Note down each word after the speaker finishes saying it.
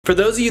For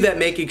those of you that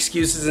make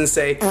excuses and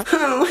say,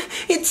 oh,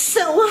 it's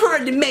so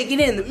hard to make it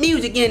in the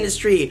music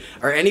industry,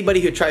 or anybody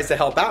who tries to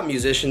help out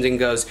musicians and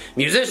goes,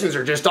 musicians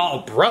are just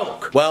all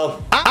broke.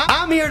 Well,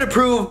 I'm here to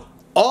prove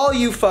all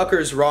you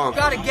fuckers wrong. You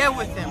gotta get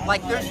with him,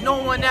 like there's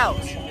no one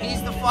else.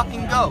 He's the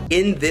fucking GOAT.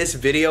 In this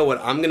video, what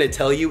I'm gonna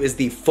tell you is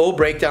the full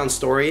breakdown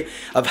story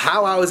of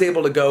how I was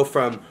able to go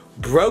from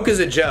broke as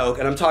a joke,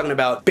 and I'm talking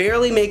about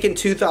barely making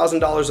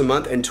 $2,000 a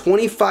month and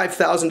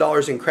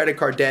 $25,000 in credit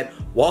card debt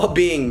while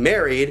being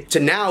married, to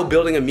now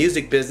building a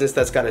music business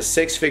that's got a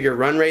six-figure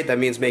run rate. That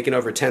means making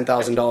over $10,000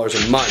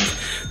 a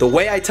month. The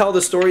way I tell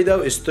the story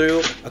though is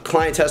through a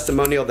client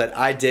testimonial that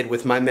I did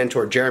with my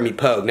mentor, Jeremy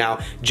Pogue. Now,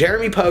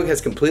 Jeremy Pogue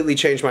has completely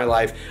changed my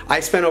life. I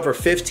spent over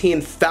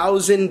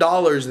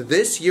 $15,000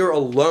 this year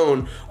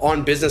alone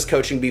on business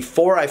coaching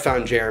before I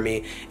found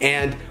Jeremy,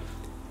 and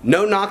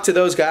no knock to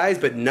those guys,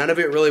 but none of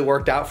it really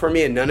worked out for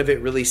me, and none of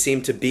it really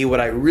seemed to be what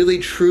I really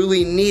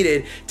truly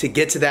needed to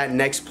get to that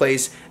next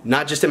place,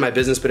 not just in my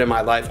business, but in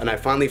my life. And I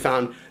finally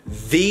found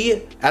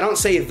I don't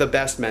say the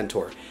best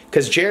mentor,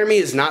 because Jeremy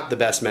is not the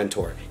best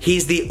mentor.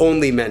 He's the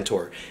only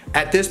mentor.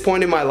 At this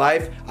point in my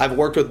life, I've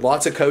worked with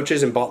lots of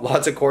coaches and bought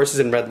lots of courses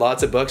and read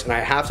lots of books, and I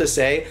have to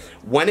say,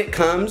 when it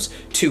comes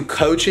to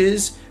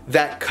coaches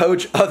that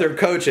coach other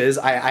coaches,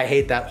 I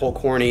hate that whole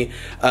corny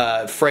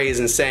phrase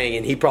and saying,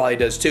 and he probably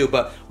does too,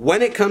 but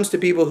when it comes to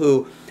people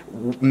who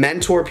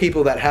mentor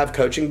people that have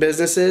coaching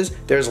businesses,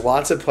 there's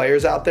lots of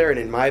players out there, and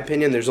in my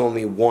opinion, there's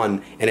only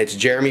one, and it's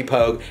Jeremy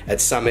Pogue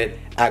at Summit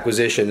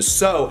Acquisitions.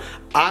 So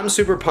I'm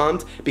super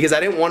pumped because I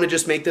didn't want to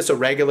just make this a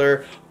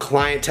regular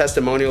client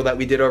testimonial that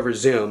we did over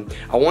Zoom.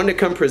 I wanted to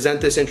come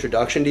present this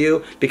introduction to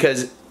you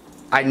because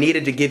I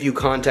needed to give you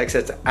context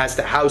as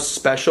to how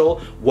special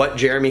what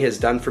Jeremy has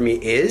done for me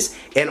is,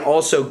 and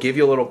also give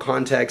you a little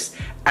context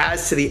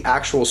as to the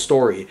actual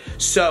story.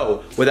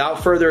 So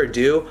without further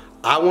ado,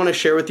 I want to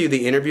share with you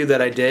the interview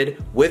that I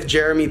did with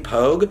Jeremy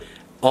Pogue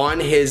on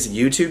his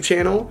YouTube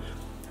channel,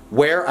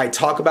 where I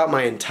talk about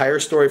my entire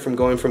story from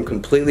going from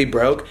completely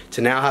broke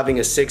to now having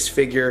a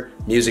six-figure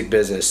music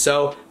business.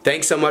 So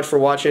thanks so much for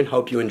watching.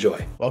 Hope you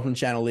enjoy. Welcome to the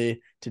channel,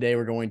 Lee. Today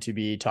we're going to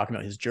be talking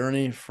about his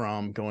journey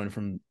from going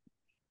from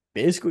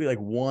basically like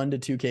 1 to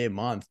 2K a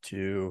month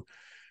to,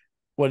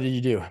 what did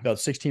you do? About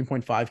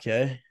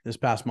 16.5K this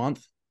past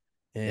month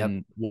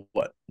in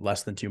what,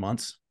 less than 2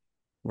 months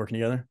working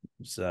together?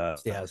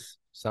 Yes,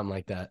 something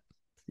like that.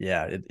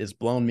 Yeah, it's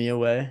blown me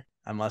away,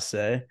 I must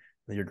say.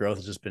 Your growth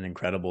has just been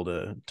incredible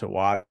to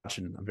watch,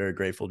 and I'm very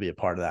grateful to be a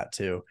part of that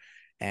too.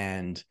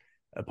 And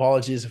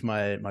apologies if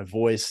my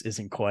voice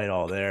isn't quite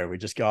all there. We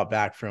just got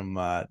back from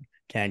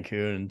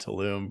Cancun and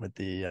Tulum with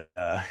the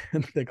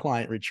the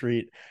client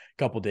retreat a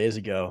couple days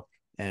ago,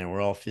 and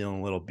we're all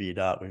feeling a little beat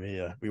up.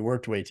 We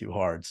worked way too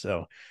hard.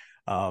 So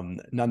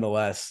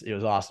nonetheless, it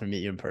was awesome to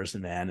meet you in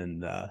person, man,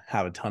 and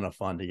have a ton of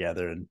fun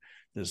together and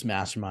just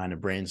mastermind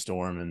and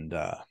brainstorm and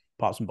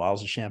pop some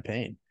bottles of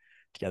champagne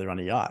together on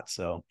a yacht.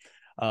 So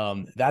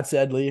that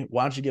said, Lee,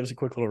 why don't you give us a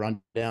quick little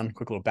rundown,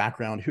 quick little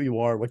background, who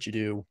you are, what you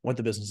do, what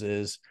the business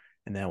is,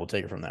 and then we'll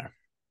take it from there.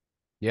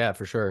 Yeah,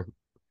 for sure.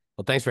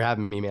 Well, thanks for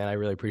having me, man. I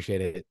really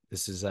appreciate it.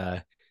 This is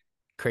a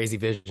crazy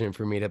vision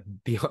for me to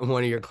be on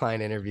one of your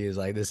client interviews.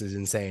 Like, this is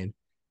insane.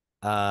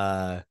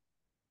 My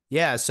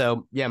name is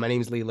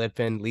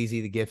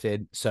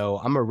Leezythegifted. So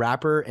I'm a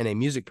rapper and a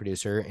music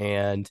producer,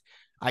 and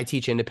I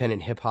teach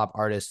independent hip hop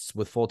artists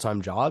with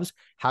full-time jobs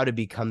how to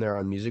become their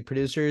own music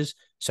producers.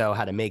 So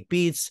how to make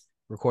beats,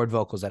 record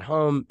vocals at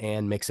home,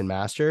 and mix and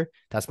master.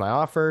 That's my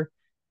offer,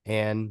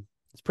 and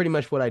it's pretty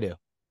much what I do.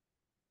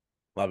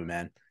 Love it,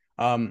 man.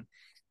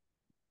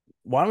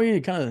 Why don't we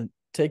kind of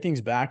take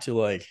things back to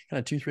like kind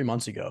of 2-3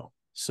 months ago?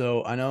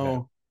 So I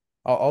know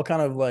I'll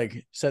kind of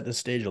like set the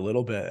stage a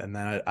little bit, and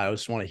then I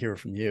just want to hear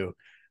from you.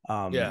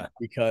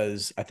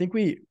 Because I think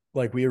we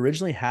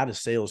originally had a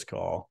sales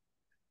call,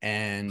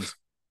 and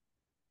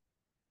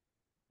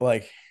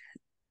like,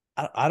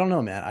 I don't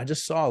know, man. I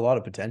just saw a lot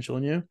of potential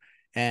in you.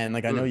 And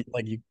like, I know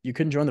like you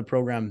couldn't join the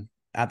program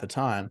at the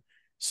time.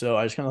 So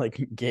I just kind of like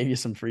gave you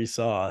some free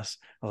sauce.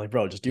 I was like,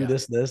 bro, just do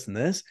this, this, and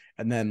this.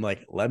 And then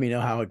like, let me know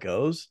how it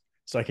goes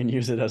so I can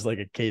use it as like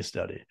a case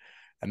study.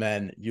 And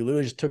then you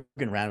literally just took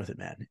and ran with it,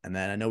 man. And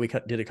then I know we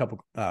did a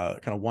couple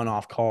kind of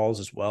one-off calls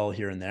as well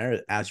here and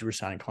there as you were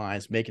signing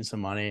clients, making some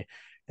money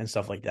and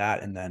stuff like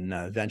that. And then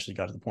eventually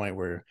got to the point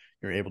where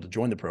you're able to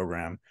join the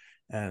program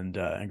and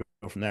go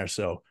from there.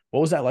 So what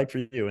was that like for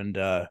you? And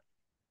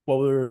what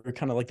were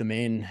kind of like the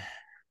main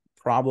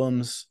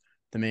problems,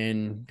 the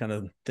main kind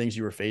of things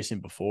you were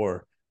facing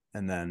before?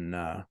 And then,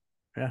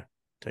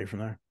 take it from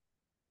there.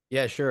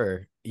 Yeah,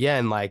 sure. Yeah.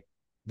 And like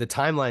the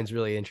timeline's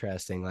really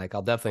interesting. Like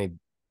I'll definitely,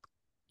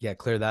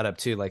 clear that up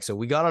too. Like, so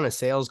we got on a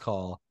sales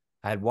call.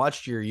 I had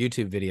watched your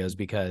YouTube videos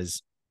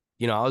because,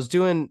 I was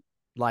doing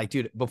like,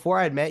 dude, before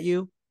I had met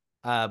you,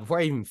 before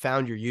I even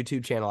found your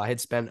YouTube channel, I had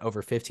spent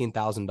over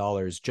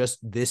 $15,000 just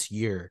this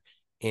year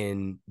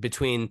in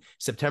between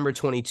September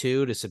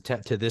 22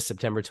 to this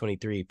September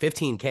 23,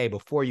 15K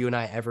before you and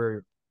I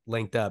ever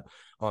linked up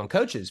on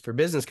coaches for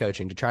business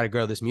coaching to try to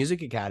grow this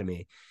music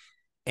academy.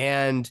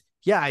 And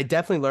yeah, I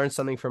definitely learned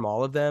something from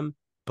all of them,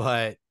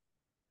 but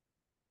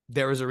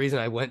there was a reason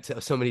I went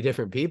to so many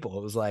different people.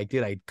 It was like,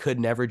 dude, I could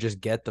never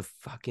just get the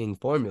fucking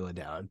formula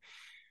down.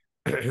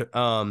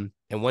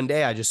 And one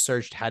day I just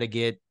searched how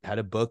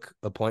to book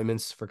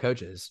appointments for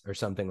coaches or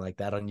something like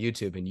that on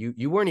YouTube. And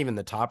you weren't even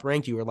the top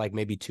ranked. You were like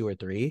maybe 2 or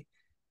 3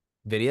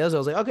 videos. I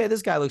was like, okay,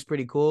 this guy looks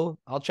pretty cool.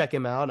 I'll check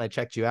him out. And I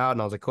checked you out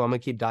and I was like, cool, I'm gonna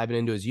keep diving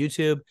into his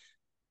YouTube.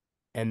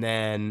 And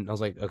then I was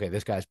like, okay,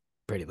 this guy's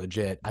pretty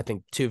legit. I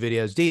think 2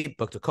 videos deep,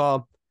 booked a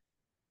call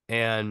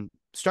and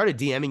started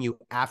DMing you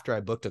after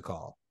I booked a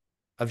call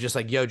of just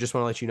like, yo, just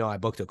want to let you know I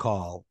booked a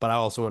call, but I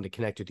also wanted to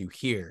connect with you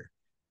here.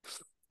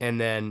 And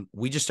then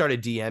we just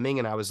started DMing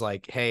and I was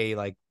like, hey,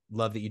 like,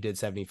 love that you did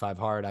 75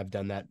 hard. I've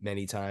done that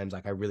many times.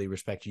 Like, I really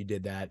respect you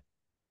did that.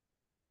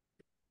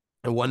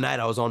 And one night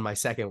I was on my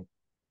second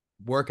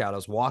workout. I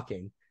was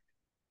walking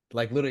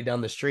like literally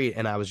down the street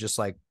and I was just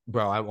like,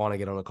 bro, I want to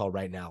get on a call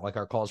right now. Like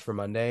our calls for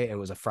Monday and it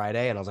was a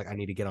Friday. And I was like, I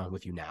need to get on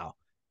with you now.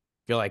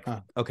 You're like,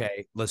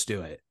 okay, let's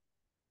do it.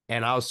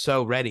 And I was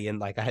so ready. And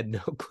like, I had no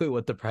clue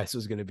what the price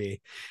was going to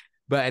be.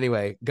 But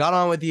anyway, got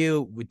on with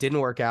you. It didn't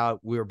work out.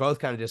 We were both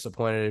kind of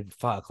disappointed.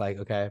 Fuck, like,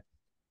 okay.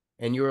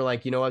 And you were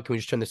like, you know what? Can we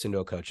just turn this into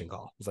a coaching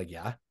call? I was like,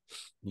 yeah.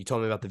 You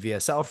told me about the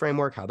VSL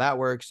framework, how that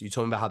works. You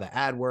told me about how the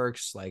ad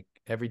works, like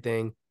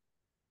everything.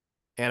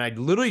 And I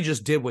literally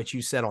just did what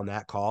you said on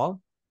that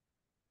call.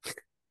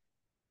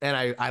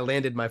 And I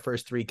landed my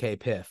first 3K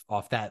PIF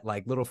off that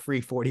like little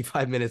free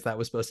 45 minutes that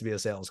was supposed to be a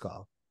sales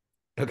call.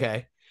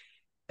 Okay.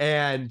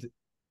 And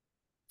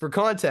for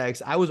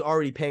context, I was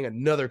already paying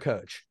another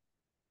coach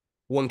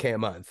 1K a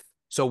month.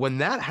 So when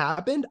that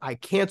happened, I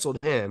canceled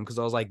him because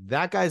I was like,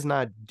 that guy's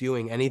not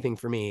doing anything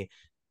for me.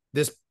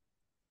 This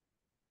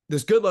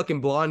good looking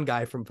blonde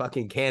guy from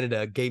fucking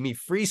Canada gave me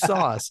free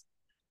sauce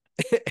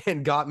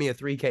and got me a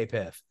 3K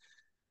PIF.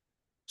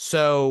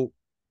 So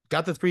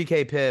got the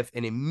 3K PIF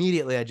and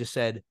immediately I just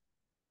said,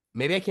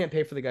 maybe I can't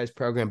pay for the guy's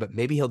program, but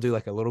maybe he'll do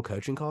like a little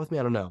coaching call with me.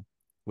 I don't know,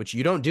 which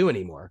you don't do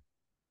anymore.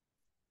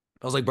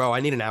 I was like, bro, I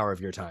need an hour of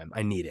your time.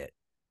 I need it.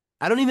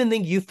 I don't even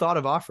think you thought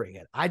of offering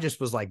it. I just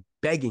was like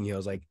begging you. I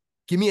was like,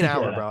 give me an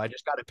hour, bro. I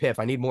just got a PIF.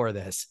 I need more of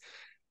this.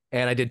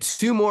 And I did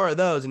 2 more of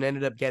those and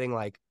ended up getting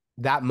like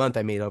that month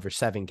I made over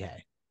 7K.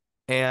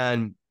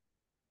 And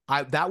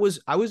I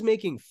was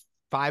making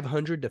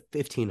 500 to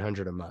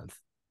 1,500 a month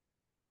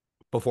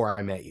before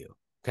I met you.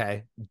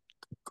 Okay.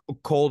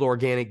 Cold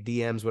organic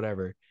DMs,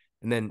 whatever.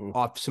 And then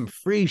off some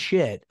free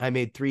shit, I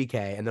made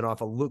 3K. And then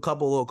off a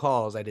couple little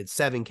calls, I did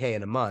 7K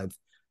in a month.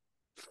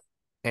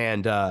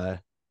 And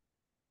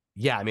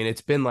yeah, I mean,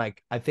 it's been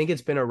like, I think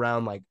it's been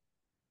around like,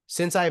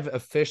 since I've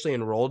officially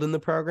enrolled in the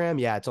program,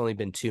 yeah, it's only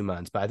been 2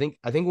 months. But I think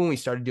when we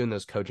started doing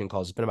those coaching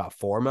calls, it's been about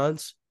 4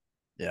 months.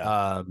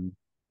 Yeah.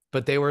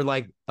 But they were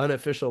like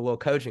unofficial little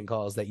coaching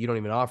calls that you don't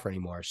even offer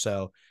anymore.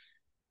 So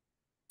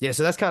yeah,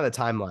 so that's kind of the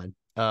timeline.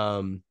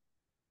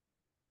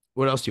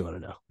 What else do you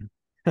want to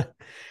know?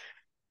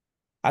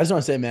 I just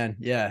want to say, man,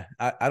 yeah,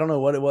 I don't know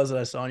what it was that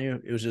I saw in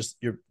you. It was just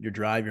your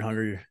drive, your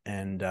hunger,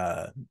 and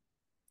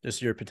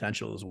just your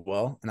potential as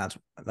well. And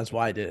that's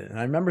why I did it. And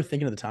I remember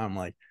thinking at the time,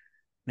 like,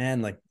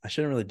 man, like I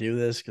shouldn't really do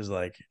this because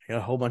like I got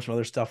a whole bunch of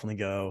other stuff on the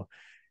go,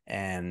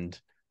 and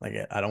like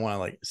I don't want to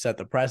like set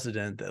the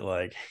precedent that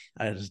like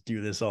I just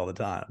do this all the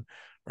time,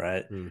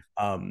 right?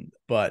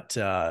 But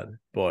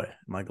boy,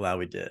 am I glad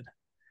we did.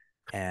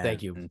 And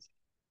thank you.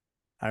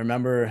 I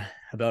remember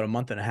about a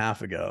month and a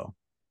half ago,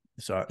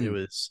 so it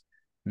was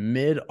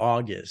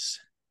mid-August.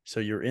 So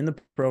you're in the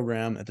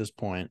program at this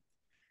point,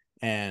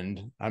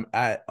 and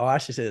I'll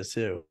actually say this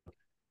too.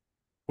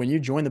 When you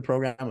joined the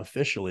program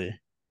officially,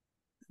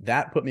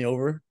 that put me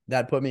over.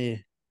 That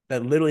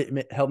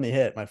literally helped me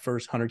hit my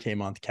first 100K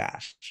month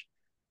cash.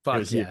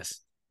 Fuck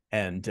yes.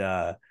 And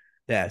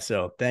yeah,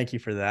 so thank you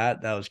for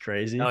that. That was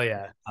crazy. Oh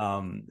yeah.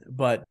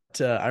 But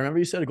I remember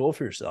you set a goal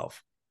for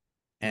yourself,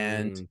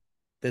 and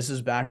this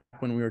is back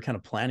when we were kind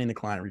of planning the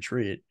client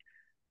retreat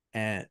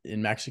and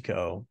in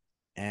Mexico.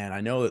 And I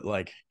know that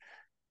like,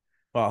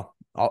 well,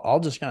 I'll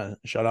just kind of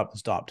shut up and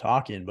stop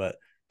talking, but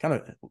kind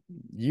of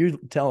you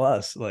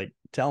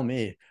tell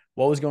me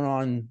what was going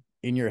on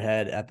in your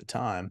head at the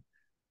time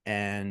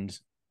and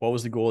what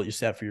was the goal that you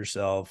set for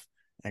yourself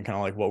and kind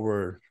of like what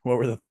were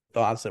the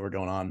thoughts that were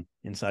going on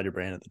inside your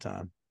brain at the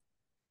time?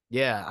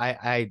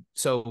 Yeah,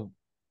 so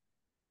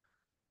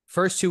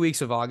first 2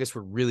 weeks of August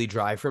were really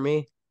dry for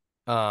me.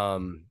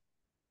 And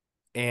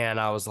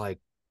I was like,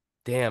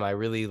 damn, I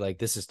really like,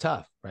 this is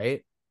tough.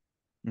 Right.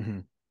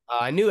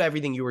 I knew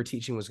everything you were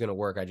teaching was going to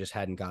work. I just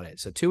hadn't got it.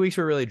 So 2 weeks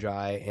were really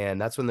dry.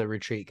 And that's when the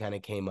retreat kind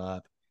of came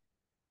up.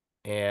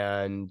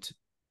 And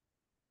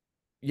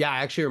yeah, I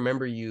actually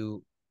remember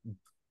you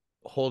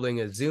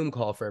holding a Zoom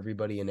call for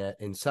everybody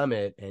in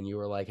Summit. And you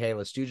were like, hey,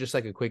 let's do just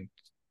like a quick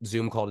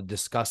Zoom call to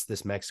discuss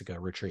this Mexico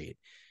retreat.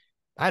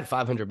 I had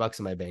 $500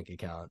 in my bank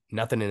account,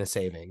 nothing in a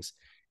savings.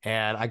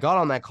 And I got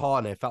on that call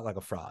and it felt like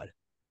a fraud.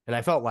 And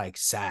I felt like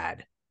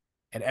sad.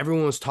 And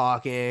everyone was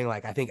talking.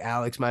 Like, I think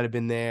Alex might have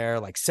been there.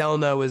 Like,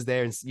 Selna was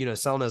there. And, you know,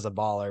 Selna's a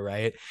baller,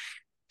 right?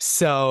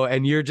 So,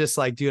 and you're just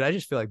like, dude, I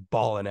just feel like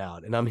balling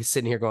out. And I'm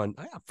sitting here going,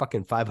 I got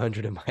fucking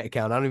 500 in my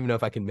account. I don't even know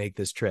if I can make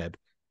this trip.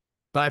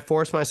 But I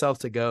forced myself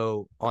to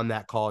go on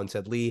that call and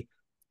said, Lee,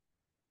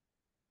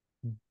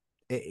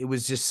 it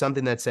was just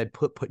something that said,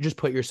 just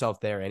put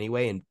yourself there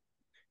anyway. And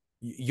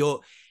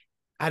you'll,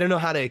 I don't know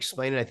how to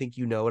explain it. I think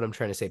you know what I'm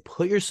trying to say.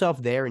 Put yourself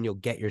there and you'll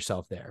get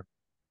yourself there.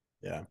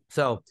 Yeah.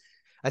 So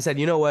I said,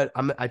 you know what?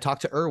 I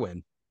talked to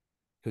Erwin,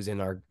 who's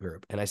in our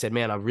group. And I said,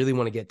 man, I really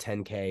want to get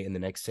 10K in the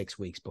next 6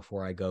 weeks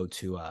before I go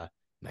to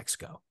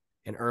Mexico.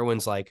 And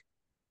Erwin's like,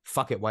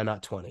 fuck it. Why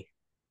not 20?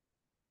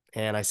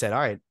 And I said, all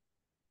right,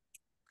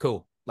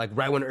 cool. Like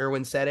right when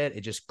Erwin said it,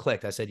 it just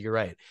clicked. I said, you're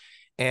right.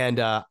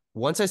 And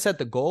once I set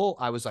the goal,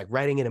 I was like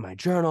writing it in my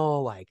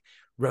journal, like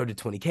road to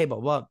 20K, blah,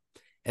 blah.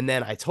 And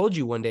then I told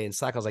you one day in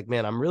Slack, I was like,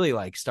 man, I'm really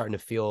like starting to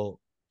feel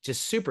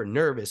just super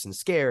nervous and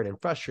scared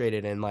and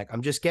frustrated. And like,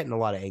 I'm just getting a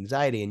lot of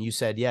anxiety. And you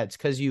said, yeah, it's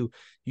because you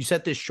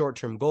set this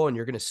short-term goal and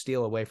you're going to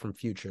steal away from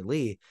future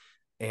Lee,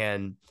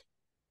 and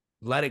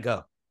let it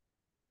go,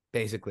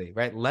 basically,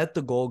 right? Let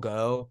the goal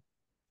go.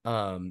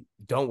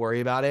 Don't worry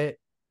about it.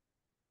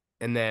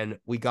 And then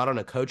we got on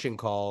a coaching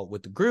call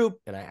with the group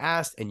and I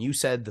asked, and you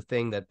said the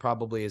thing that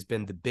probably has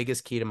been the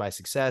biggest key to my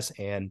success.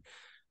 And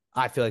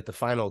I feel like the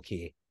final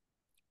key,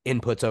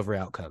 inputs over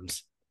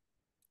outcomes.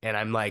 And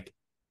I'm like,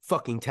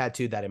 fucking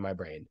tattooed that in my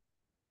brain.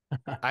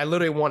 I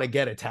literally want to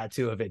get a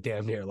tattoo of it,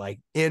 damn near, like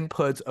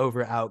inputs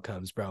over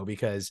outcomes, bro,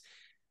 because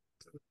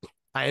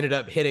I ended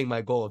up hitting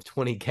my goal of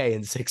 20K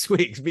in 6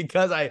 weeks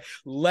because I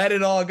let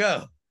it all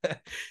go.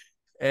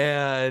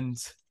 And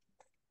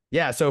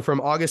yeah, so from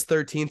August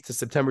 13th to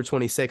September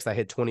 26th, I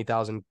hit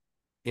 20,000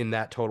 in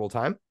that total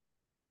time.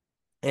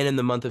 And in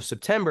the month of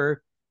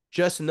September,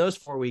 just in those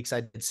 4 weeks,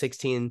 I did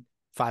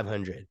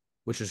 16,500,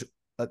 which was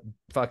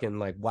fucking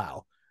like,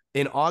 wow.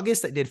 In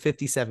August, I did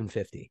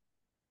 5,750.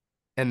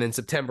 And then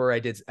September,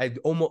 I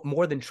almost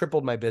more than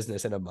tripled my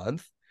business in a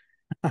month.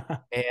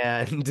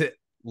 And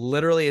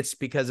literally, it's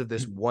because of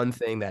this one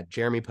thing that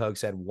Jeremy Pogue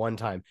said one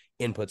time,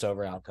 inputs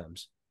over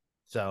outcomes.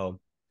 So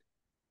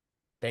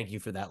thank you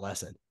for that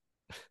lesson.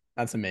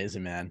 That's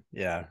amazing, man.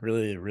 Yeah,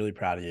 really, really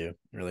proud of you.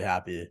 Really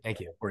happy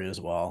Thank you for you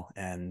as well.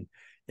 And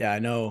yeah, I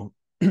know,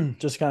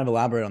 just kind of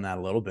elaborate on that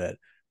a little bit.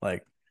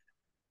 Like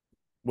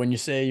when you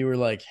say you were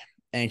like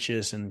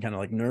anxious and kind of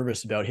like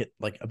nervous about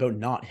about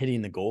not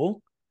hitting the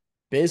goal,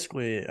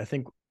 basically, I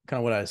think kind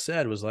of what I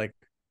said was like,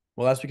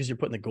 well, that's because you're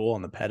putting the goal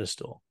on the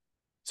pedestal.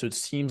 So it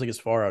seems like it's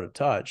far out of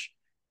touch.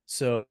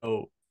 So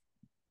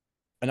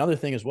another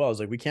thing as well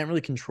is like, we can't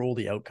really control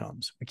the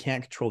outcomes. We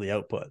can't control the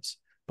outputs.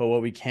 But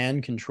what we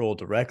can control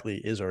directly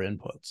is our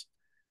inputs.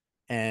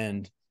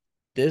 And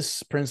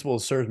this principle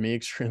served me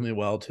extremely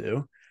well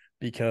too,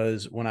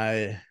 because when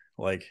I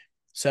like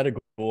set a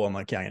goal, I'm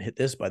like, yeah, I'm gonna hit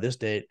this by this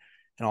date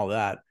and all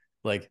that.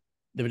 Like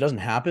if it doesn't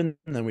happen,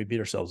 then we beat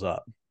ourselves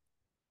up.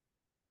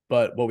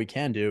 But what we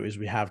can do is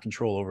we have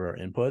control over our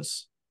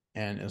inputs.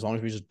 And as long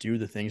as we just do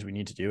the things we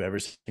need to do every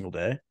single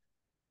day,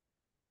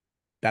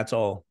 that's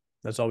all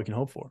we can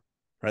hope for,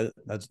 right?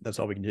 That's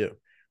all we can do.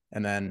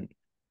 And then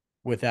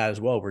with that as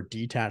well, we're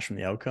detached from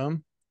the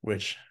outcome,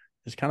 which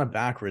is kind of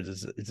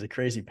backwards. It's a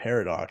crazy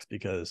paradox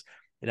because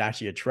it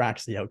actually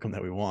attracts the outcome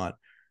that we want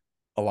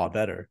a lot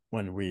better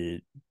when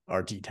we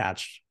are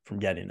detached from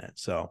getting it.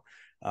 So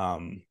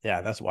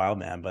yeah, that's wild,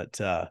 man. But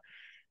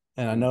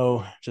and I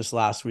know just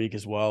last week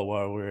as well,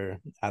 while we are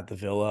at the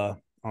villa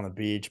on the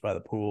beach by the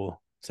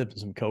pool, sipping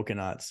some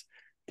coconuts,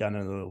 got a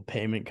little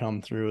payment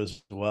come through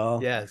as well.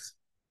 Yes.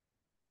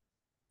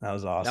 That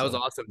was awesome. That was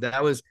awesome.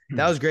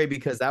 That was great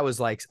because that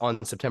was like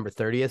on September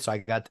 30th. So I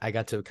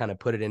got to kind of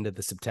put it into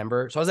the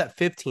September. So I was at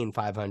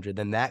 15,500.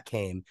 Then that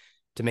came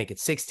to make it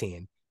 16.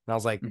 And I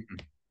was like,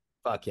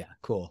 fuck yeah,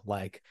 cool.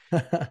 Like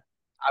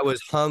I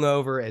was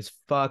hungover as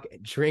fuck,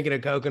 drinking a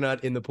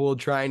coconut in the pool,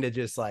 trying to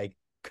just like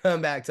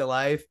come back to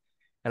life.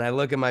 And I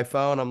look at my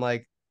phone, I'm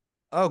like,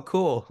 oh,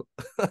 cool.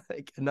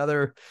 Like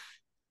another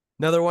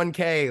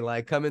 1K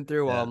like coming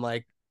through while I'm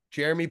like,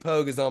 Jeremy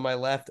Pogue is on my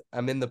left.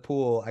 I'm in the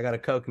pool. I got a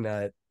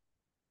coconut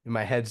and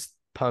my head's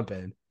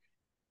pumping.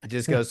 It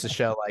just goes to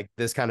show like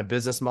this kind of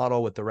business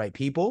model with the right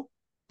people,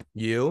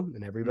 you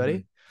and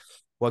everybody,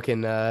 what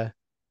can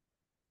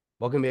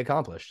be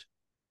accomplished.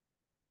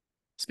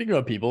 Speaking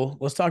of people,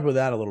 let's talk about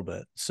that a little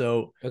bit.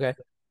 So Okay.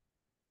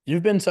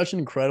 You've been such an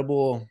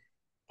incredible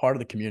part of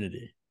the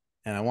community,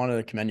 and I want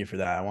to commend you for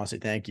that. I want to say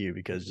thank you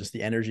because just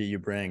the energy you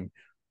bring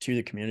to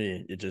the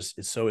community, it's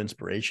so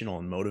inspirational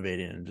and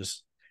motivating, and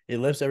just it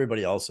lifts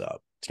everybody else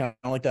up. It's kind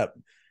of like that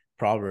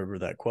proverb or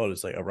that quote.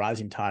 It's like a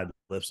rising tide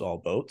lifts all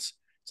boats.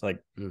 It's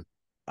like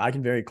I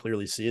can very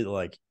clearly see that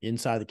like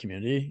inside the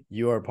community,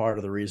 you are part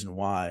of the reason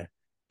why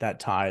that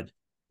tide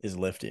is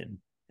lifting.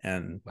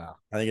 And wow,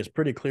 I think it's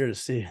pretty clear to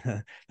see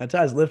that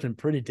tide's lifting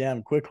pretty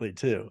damn quickly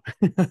too.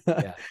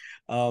 Yeah.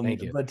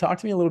 Thank you. But talk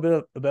to me a little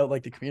bit about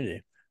like the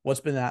community.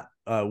 What's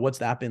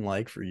that been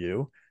like for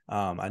you?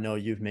 I know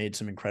you've made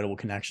some incredible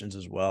connections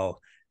as well.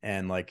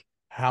 And like,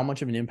 how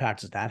much of an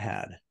impact has that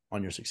had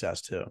on your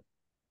success too?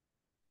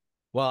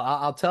 Well,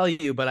 I'll tell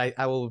you, but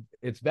I will,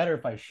 it's better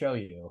if I show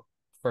you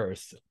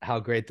first how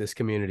great this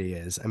community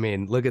is. I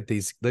mean, look at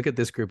this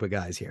group of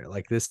guys here.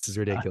 Like, this is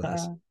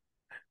ridiculous.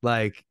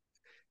 Like,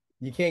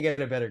 you can't get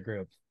a better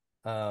group.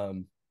 Yeah,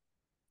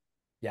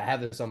 I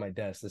have this on my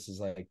desk. This is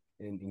like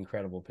an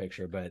incredible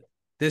picture, but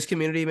this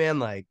community, man,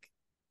 like,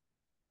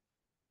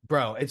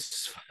 bro,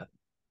 it's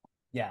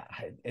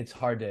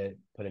hard to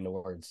put into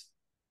words.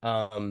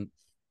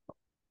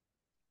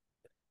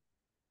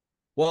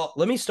 Well,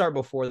 let me start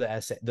before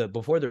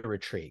the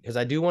retreat, because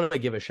I do want to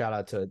give a shout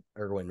out to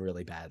Erwin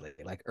really badly.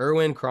 Like,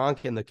 Erwin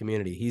Kronk in the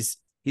community, he's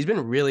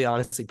been really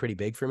honestly pretty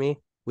big for me.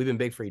 We've been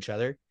big for each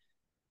other.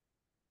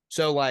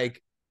 So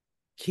like,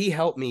 he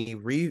helped me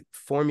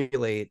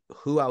reformulate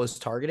who I was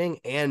targeting,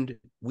 and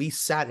we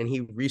sat and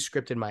he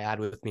rescripted my ad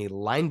with me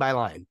line by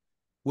line,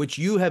 which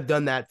you have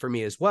done that for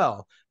me as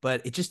well,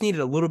 but it just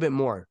needed a little bit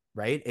more,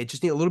 right? It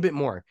just needed a little bit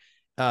more.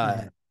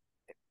 And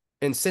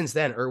since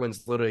then,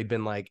 Erwin's literally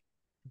been like,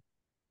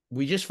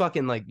 we just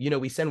fucking like,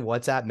 we send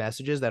WhatsApp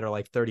messages that are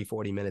like 30,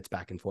 40 minutes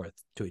back and forth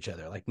to each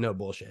other. Like, no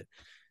bullshit.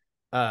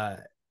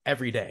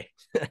 Every day.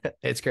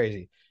 It's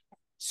crazy.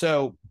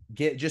 So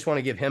just want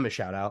to give him a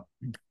shout out.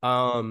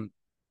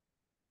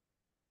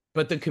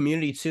 But the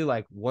community too,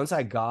 like, once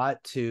I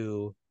got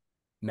to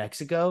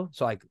Mexico,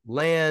 so like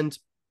land,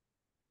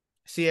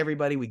 see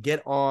everybody, we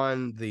get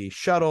on the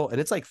shuttle, and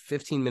it's like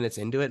 15 minutes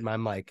into it, and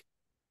I'm like,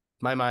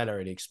 my mind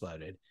already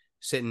exploded.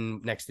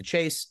 Sitting next to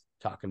Chase,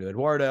 talking to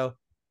Eduardo,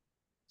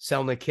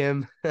 Selma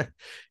Kim.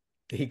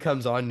 He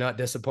comes on, not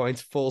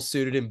disappoints, full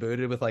suited and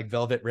booted with like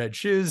velvet red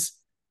shoes.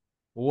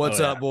 What's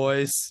up,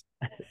 boys?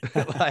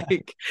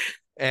 Like,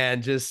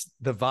 and just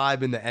the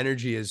vibe and the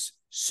energy is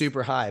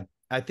super high.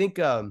 I think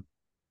when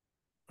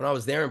I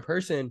was there in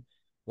person,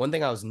 one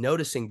thing I was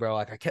noticing, bro,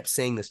 like, I kept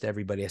saying this to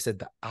everybody. I said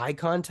the eye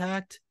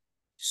contact,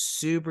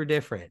 super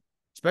different,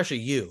 especially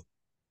you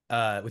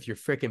with your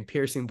freaking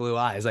piercing blue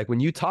eyes. Like, when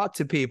you talk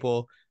to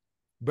people,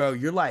 bro,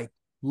 you're like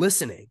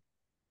listening.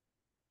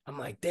 I'm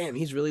like, damn,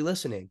 he's really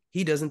listening.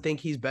 He doesn't think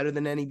he's better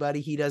than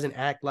anybody. He doesn't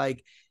act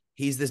like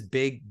he's this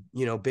big,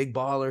 big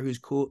baller who's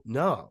cool.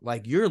 No,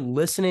 like, you're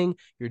listening,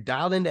 you're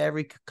dialed into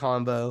every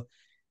convo,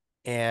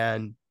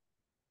 and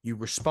you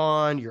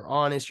respond, you're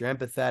honest, you're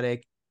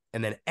empathetic.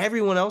 And then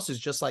everyone else is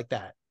just like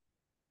that.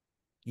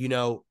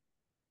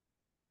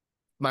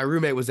 My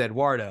roommate was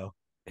Eduardo,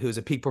 who's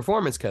a peak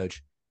performance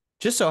coach.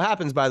 Just so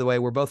happens, by the way,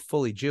 we're both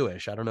fully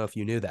Jewish. I don't know if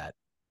you knew that.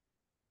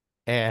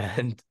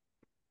 And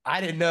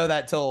I didn't know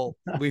that till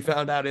we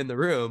found out in the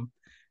room.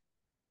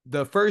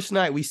 The first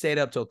night we stayed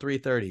up till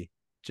 3:30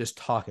 just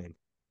talking.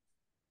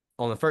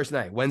 On the first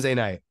night, Wednesday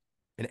night.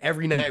 And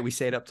every night we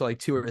stayed up till like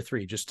 2 or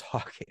 3 just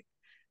talking.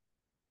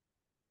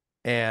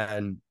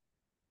 And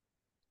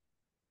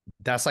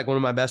that's like one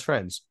of my best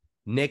friends,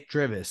 Nick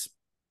Drivis.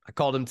 I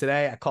called him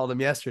today. I called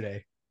him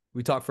yesterday.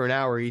 We talked for an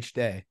hour each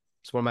day.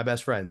 It's one of my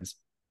best friends.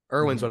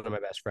 Erwin's one of my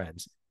best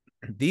friends.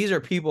 These are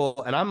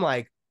people, and I'm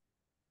like,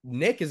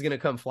 Nick is going to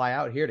come fly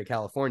out here to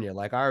California.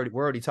 Like, we're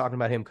already talking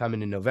about him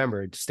coming in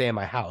November to stay in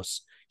my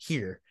house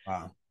here.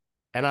 Wow.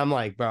 And I'm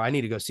like, bro, I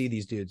need to go see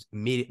these dudes.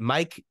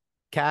 Mike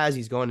Kaz,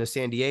 he's going to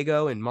San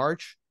Diego in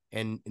March,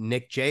 and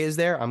Nick J is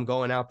there. I'm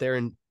going out there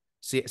in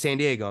San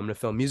Diego. I'm going to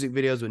film music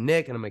videos with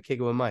Nick, and I'm going to kick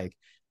it with Mike.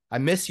 I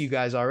miss you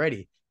guys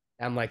already.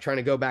 I'm like trying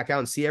to go back out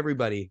and see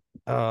everybody.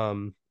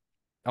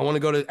 I want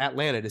to go to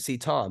Atlanta to see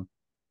Tom,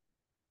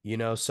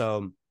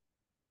 so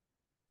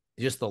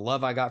just the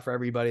love I got for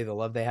everybody, the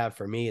love they have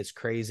for me, it's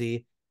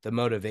crazy. The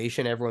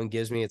motivation everyone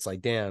gives me, it's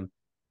like, damn,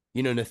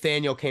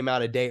 Nathaniel came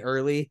out a day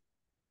early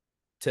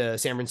to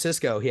San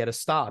Francisco. He had a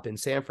stop in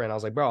San Fran. I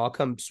was like, bro, I'll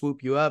come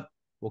swoop you up.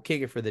 We'll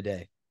kick it for the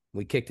day.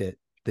 We kicked it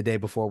the day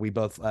before we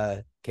both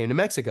came to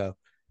Mexico.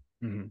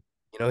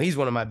 He's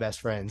one of my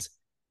best friends.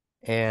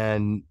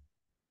 And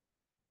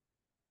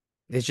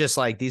it's just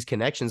like these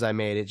connections I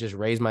made, it just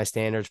raised my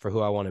standards for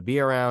who I want to be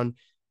around.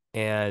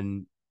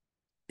 And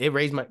it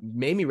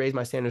made me raise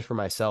my standards for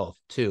myself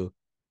too.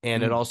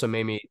 And it also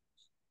made me,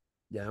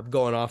 I'm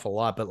going off a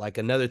lot, but like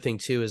another thing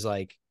too is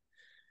like,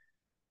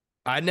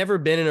 I'd never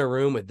been in a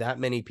room with that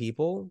many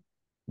people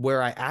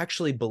where I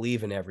actually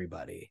believe in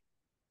everybody.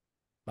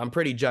 I'm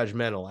pretty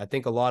judgmental. I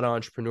think a lot of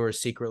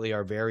entrepreneurs secretly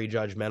are very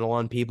judgmental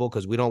on people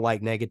because we don't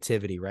like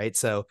negativity, right?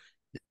 So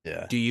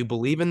do you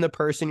believe in the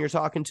person you're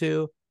talking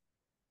to?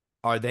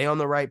 Are they on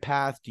the right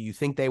path? Do you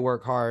think they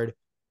work hard?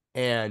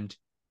 And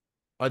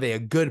are they a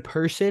good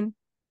person?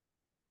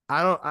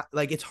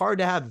 It's hard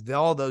to have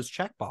all those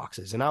check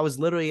boxes. And I was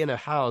literally in a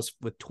house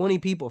with 20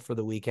 people for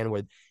the weekend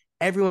where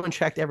everyone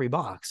checked every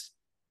box.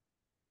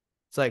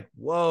 It's like,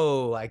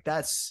 whoa, like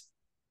that's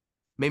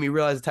made me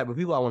realize the type of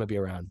people I want to be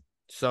around.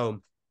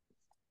 So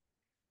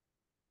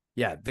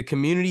yeah, the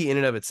community in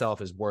and of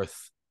itself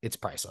it's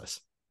priceless.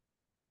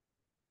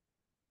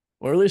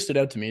 What really stood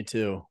out to me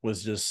too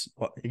was just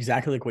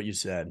exactly like what you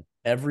said.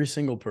 Every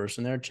single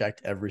person there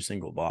checked every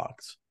single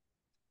box.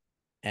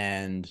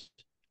 And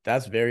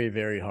that's very,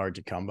 very hard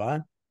to come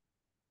by.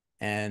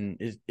 And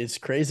it's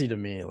crazy to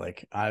me.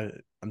 Like,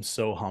 I'm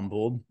so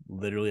humbled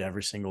literally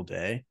every single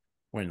day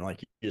when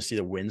like you just see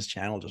the wins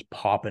channel just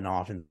popping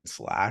off in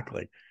Slack.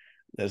 Like,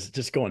 that's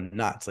just going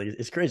nuts. Like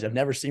it's crazy. I've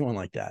never seen one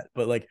like that.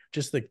 But like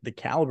just the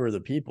caliber of the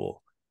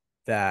people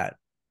that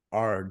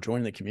are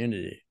joining the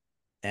community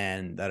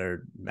and that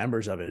are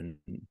members of it, and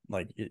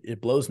like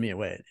it blows me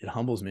away. It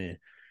humbles me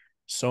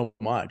so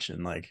much.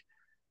 And like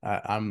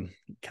I'm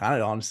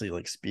kind of honestly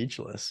like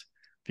speechless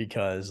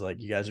because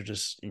like you guys are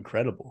just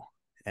incredible.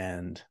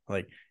 And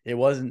like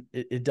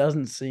it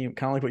doesn't seem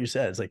kind of like what you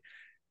said. It's like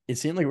it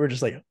seemed like we're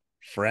just like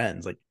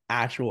friends, like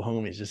actual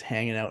homies, just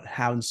hanging out,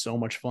 having so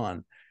much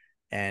fun.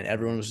 And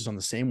everyone was just on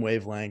the same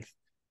wavelength.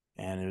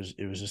 And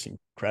it was just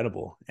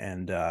incredible.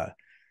 And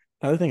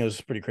another thing that was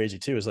pretty crazy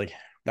too is like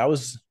that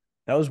was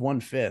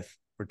 1/5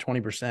 or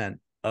 20%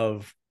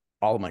 of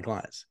all of my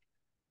clients.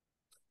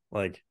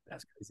 Like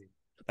That's crazy.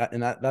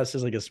 that's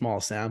just like a small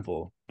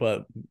sample,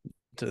 but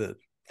to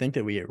think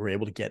that we were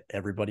able to get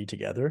everybody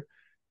together,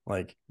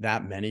 like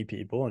that many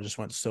people, and just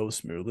went so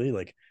smoothly,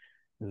 like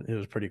it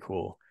was pretty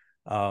cool.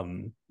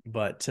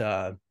 But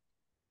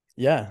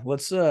yeah,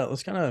 let's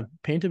kind of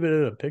paint a bit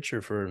of a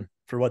picture for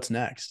what's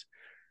next.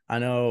 I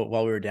know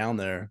while we were down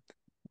there,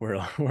 we're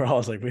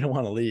always like we don't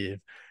want to leave,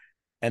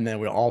 and then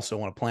we also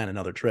want to plan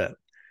another trip.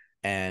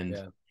 And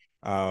Yeah.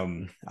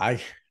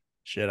 I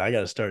I got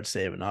to start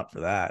saving up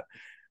for that.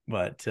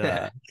 But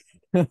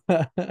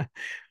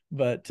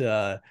but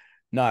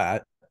no,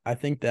 I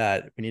think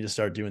that we need to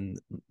start doing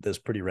this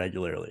pretty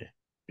regularly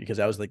because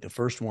that was like the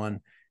first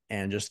one,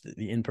 and just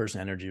the in-person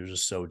energy was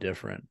just so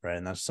different, right?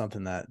 And that's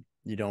something that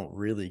you don't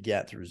really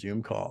get through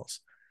Zoom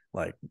calls.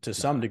 Like to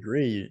some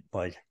degree,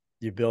 like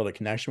you build a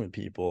connection with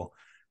people,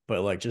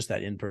 but like just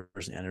that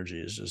in-person energy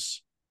is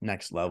just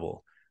next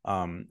level.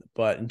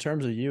 But in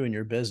terms of you and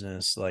your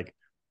business, like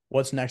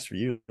what's next for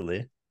you,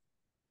 Lee?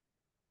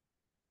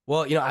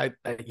 Well, yeah,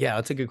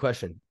 that's a good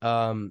question.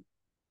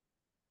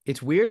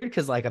 It's weird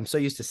because like I'm so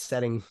used to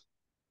setting,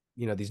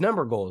 these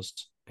number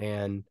goals,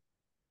 and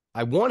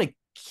I want to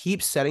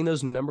keep setting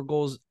those number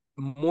goals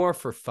more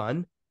for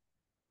fun.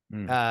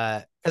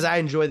 Because I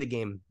enjoy the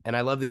game and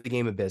I love the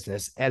game of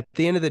business. At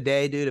the end of the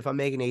day, dude, if I'm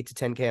making 8 to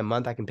 10K a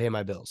month, I can pay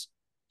my bills.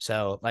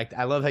 So like,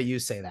 I love how you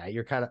say that.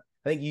 You're kind of,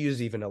 I think you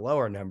use even a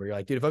lower number. You're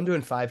like, dude, if I'm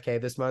doing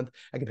 5K this month,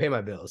 I can pay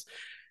my bills.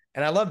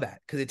 And I love that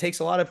because it takes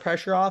a lot of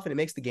pressure off and it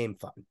makes the game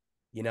fun.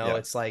 Yeah.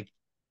 It's like,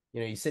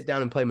 you sit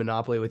down and play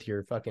Monopoly with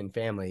your fucking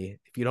family.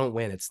 If you don't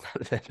win, it's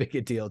not that big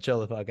a deal. Chill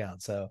the fuck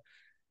out. So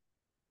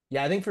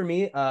yeah, I think for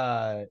me,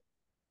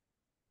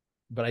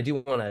 but I do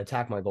want to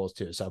attack my goals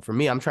too. So for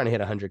me, I'm trying to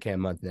hit 100K a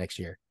month next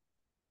year.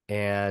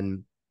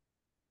 And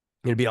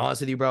to be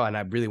honest with you, bro, and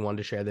I really wanted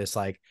to share this,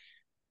 like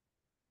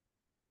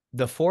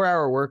the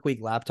 4-hour work week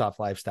laptop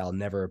lifestyle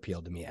never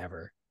appealed to me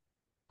ever.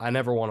 I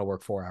never want to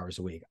work 4 hours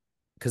a week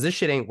because this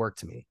shit ain't work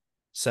to me.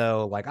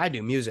 So like I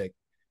do music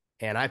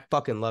and I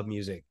fucking love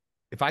music.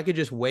 If I could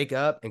just wake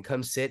up and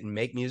come sit and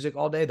make music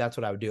all day, that's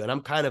what I would do. And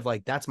I'm kind of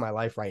like, that's my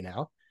life right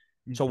now.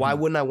 So why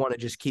wouldn't I want to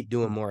just keep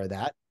doing more of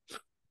that?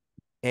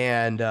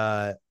 And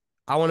I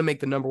want to make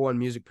the #1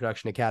 music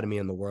production academy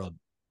in the world.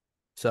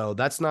 So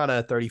that's not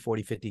a 30,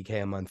 40,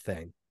 50K a month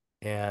thing.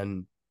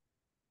 And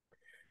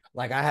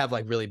like I have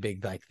like really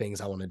big like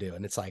things I want to do.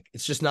 And it's like,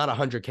 it's just not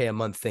 100K a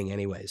month thing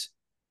anyways.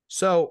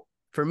 So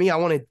for me, I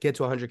want to get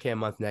to 100K a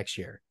month next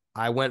year.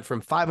 I went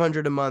from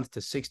 500 a month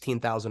to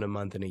 16,000 a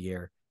month in a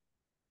year.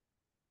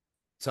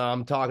 So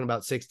I'm talking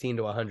about 16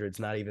 to 100. It's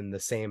not even the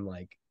same.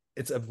 Like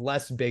it's a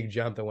less big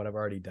jump than what I've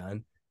already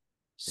done.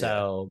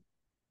 So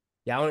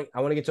yeah,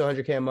 I want to get to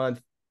 100K a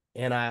month.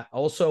 And I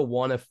also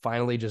want to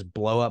finally just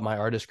blow up my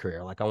artist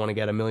career. Like I want to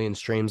get 1 million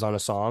streams on a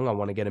song. I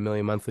want to get 1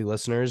 million monthly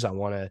listeners. I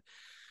want to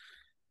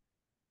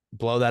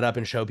blow that up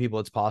and show people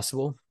it's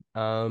possible.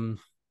 I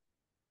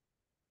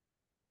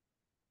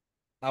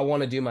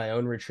want to do my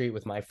own retreat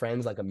with my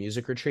friends, like a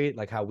music retreat,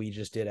 like how we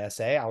just did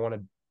SA. I want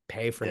to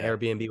pay for an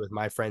Airbnb with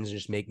my friends and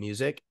just make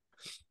music.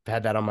 I've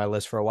had that on my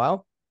list for a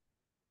while.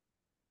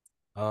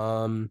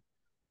 Want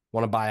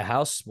to buy a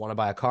house, want to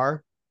buy a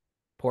car,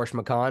 Porsche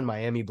Macan,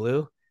 Miami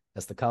blue.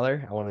 That's the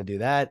color. I want to do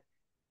that.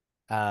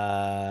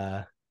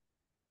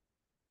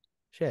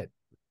 Shit.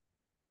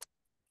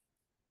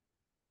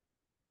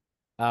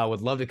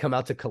 Would love to come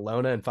out to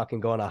Kelowna and fucking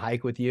go on a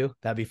hike with you.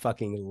 That'd be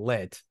fucking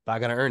lit, but I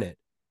gotta earn it.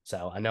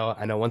 So I know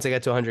once I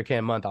get to 100K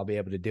a month, I'll be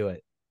able to do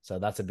it. So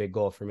that's a big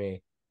goal for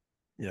me.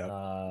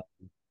 Yeah.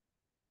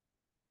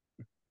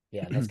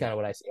 Yeah, that's kind of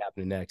what I see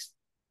happening next.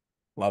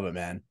 Love it,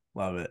 man.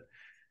 Love it.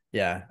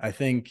 Yeah. I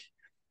think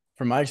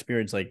from my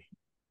experience, like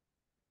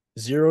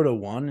 0 to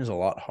 1 is a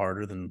lot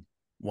harder than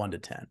 1 to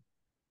 10.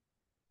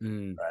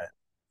 Right.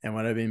 And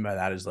what I mean by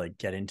that is like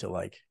get into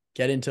like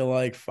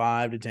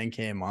 5 to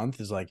 10K a month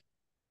is like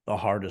the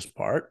hardest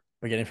part.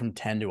 But getting from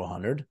 10 to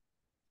 100,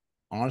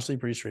 honestly,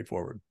 pretty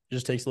straightforward. It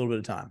just takes a little bit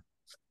of time.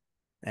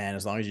 And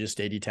as long as you just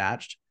stay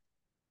detached,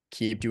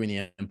 keep doing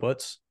the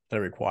inputs that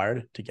are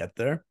required to get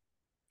there,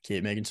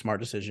 keep making smart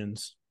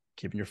decisions,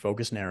 keeping your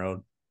focus narrowed,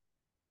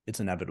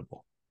 it's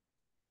inevitable.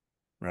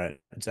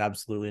 Right. It's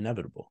absolutely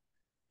inevitable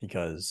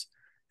because,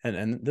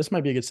 and this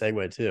might be a good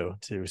segue too,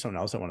 to something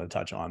else I want to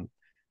touch on,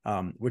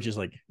 which is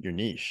like your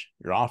niche,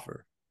 your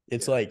offer.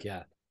 It's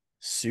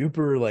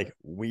super like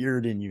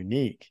weird and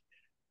unique,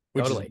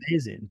 which is Totally.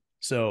 amazing.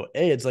 So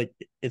it's like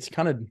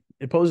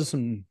it poses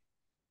some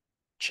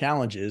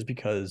challenges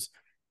because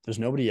there's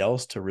nobody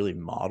else to really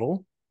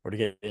model or to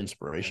get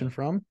inspiration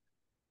from.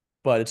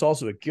 But it's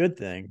also a good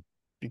thing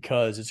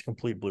because it's a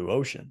complete blue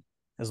ocean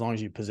as long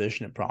as you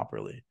position it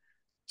properly.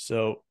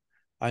 So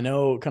I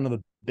know kind of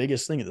the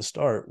biggest thing at the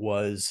start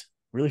was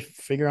really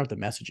figure out the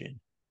messaging.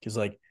 Because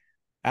like,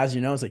 as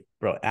you know, it's like,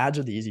 bro, ads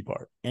are the easy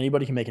part.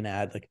 Anybody can make an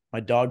ad. Like my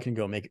dog can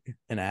go make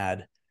an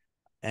ad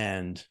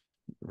and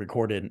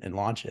record it and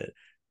launch it.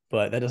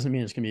 But that doesn't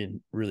mean it's gonna be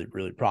really,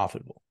 really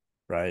profitable.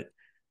 Right.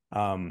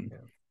 Um,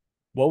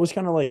 what was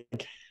kind of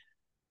like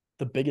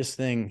the biggest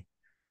thing,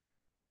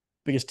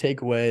 biggest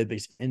takeaway,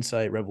 biggest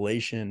insight,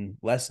 revelation,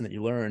 lesson that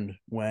you learned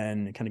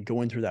when kind of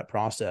going through that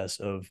process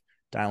of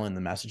dialing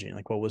the messaging?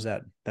 Like, what was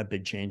that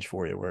big change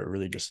for you where it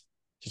really just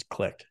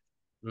clicked?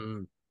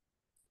 Mm.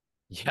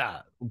 Yeah,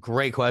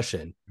 great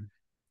question.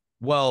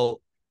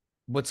 Well,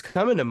 what's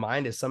coming to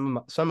mind is some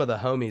of the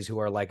homies who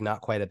are like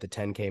not quite at the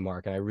 10K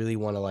mark, and I really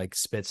want to like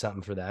spit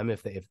something for them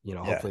if you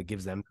know, hopefully it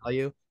gives them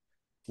value.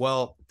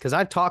 Well, because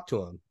I've talked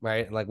to them,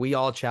 right? Like we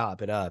all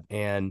chop it up,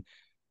 and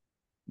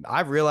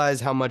I've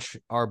realized how much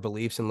our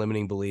beliefs and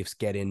limiting beliefs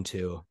get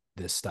into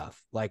this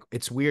stuff. Like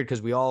it's weird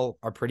because we all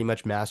are pretty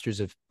much masters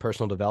of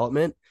personal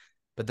development,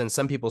 but then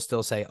some people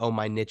still say, "Oh,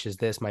 my niche is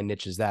this, my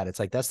niche is that." It's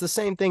like that's the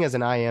same thing as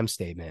an I am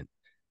statement.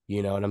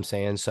 You know what I'm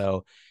saying?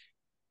 So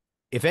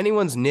if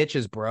anyone's niche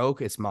is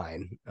broke, it's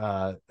mine.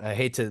 I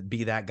hate to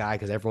be that guy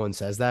because everyone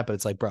says that, but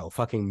it's like, bro,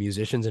 fucking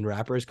musicians and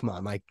rappers, come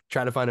on, like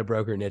try to find a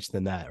broker niche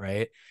than that,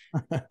 right?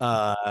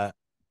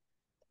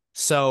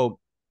 So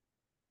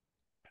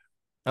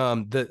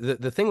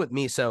the thing with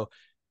me, so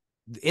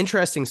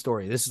interesting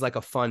story. This is like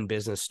a fun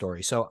business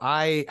story. So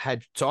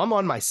I'm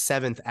on my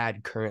 7th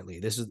ad currently.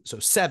 This is so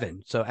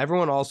 7. So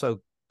everyone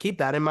also keep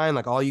that in mind.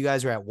 Like all you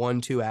guys are at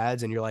 1, 2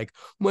 ads and you're like,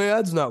 my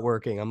ad's not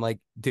working. I'm like,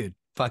 dude,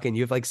 fucking,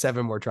 you have like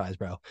 7 more tries,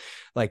 bro.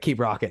 Like keep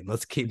rocking.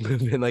 Let's keep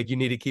moving. Like you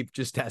need to keep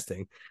just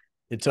testing.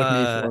 It took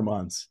me 4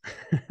 months.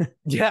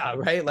 Yeah,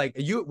 right. Like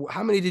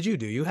how many did you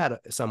do? You had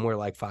somewhere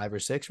like 5 or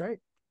 6, right?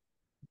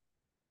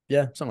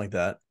 Yeah, something like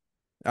that.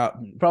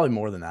 Probably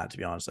more than that, to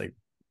be honest. Like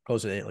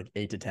close to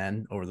 8 to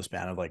 10 over the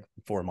span of like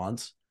 4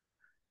 months,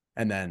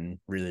 and then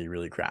really,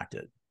 really cracked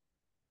it.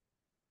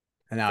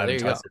 And now I So there haven't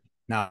you go. touched it.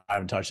 Now I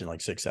haven't touched it in like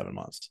 6, 7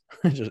 months.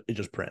 It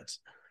just prints.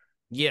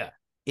 Yeah.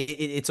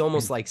 It's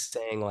almost like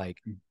saying like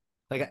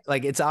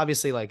it's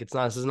obviously like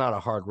this is not a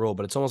hard rule,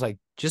 but it's almost like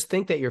just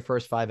think that your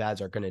first 5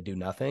 ads are going to do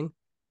nothing.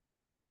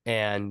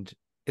 And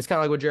it's kind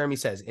of like what Jeremy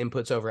says,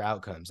 inputs over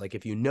outcomes. Like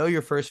if you know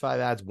your first 5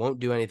 ads won't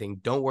do anything,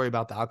 don't worry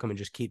about the outcome and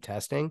just keep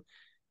testing,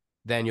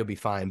 then you'll be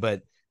fine.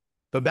 But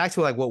back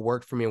to like what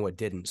worked for me and what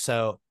didn't.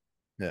 So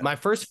Yeah. my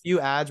first few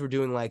ads were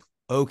doing like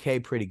okay,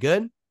 pretty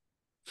good.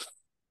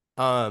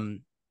 Until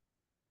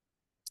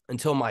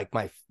my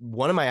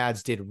one of my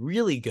ads did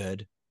really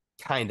good,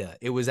 kinda.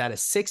 It was at a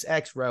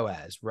 6x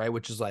ROAS, right?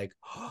 Which is like,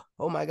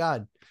 oh my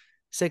God,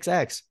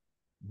 6x,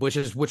 which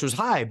was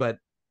high, but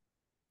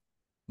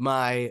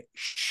my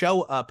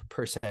show up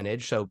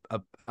percentage, so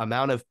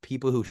amount of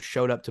people who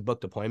showed up to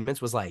booked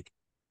appointments was like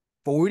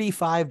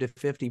 45 to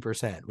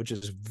 50%, which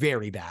is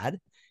very bad.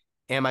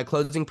 And my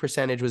closing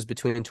percentage was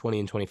between 20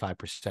 and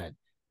 25%,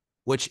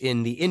 which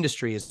in the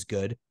industry is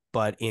good,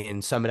 but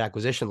in summit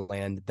acquisition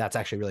land, that's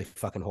actually really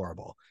fucking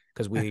horrible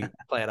because we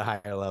play at a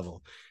higher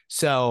level.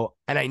 So,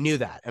 and I knew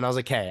that. And I was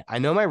like, hey, I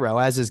know my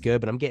ROAS is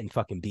good, but I'm getting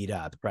fucking beat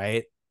up,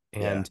 right?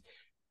 And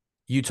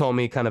you told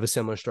me kind of a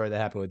similar story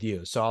that happened with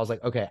you. So I was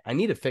like, okay, I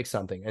need to fix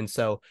something. And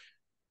so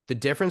the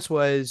difference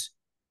was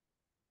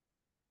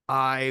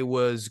I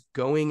was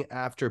going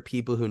after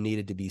people who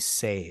needed to be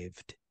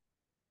saved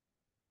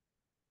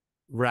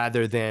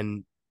rather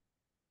than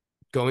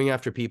going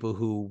after people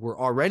who were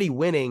already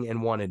winning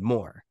and wanted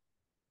more.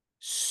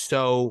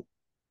 So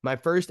my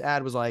first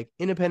ad was like,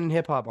 independent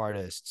hip hop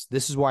artists,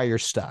 this is why you're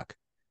stuck.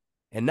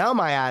 And now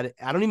my ad,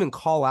 I don't even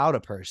call out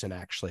a person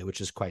actually,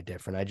 which is quite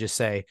different. I just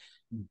say,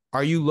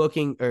 are you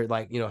looking, or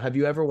like, you know, have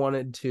you ever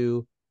wanted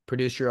to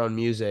produce your own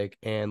music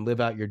and live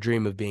out your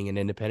dream of being an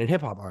independent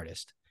hip hop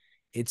artist?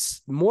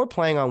 It's more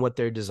playing on what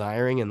they're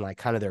desiring and like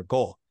kind of their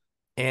goal.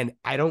 And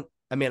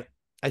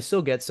I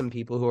still get some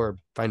people who are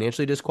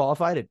financially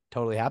disqualified. It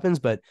totally happens,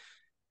 but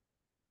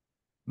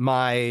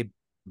my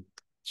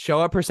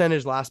show up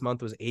percentage last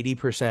month was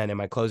 80% and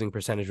my closing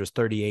percentage was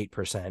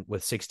 38%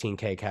 with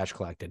 16K cash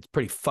collected. It's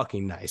pretty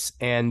fucking nice.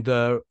 And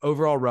the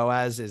overall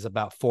ROAS is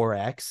about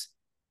 4x.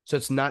 So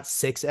it's not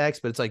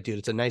 6x, but it's like, dude,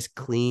 it's a nice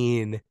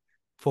clean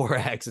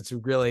 4x. It's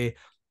really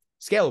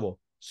scalable.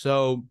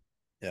 So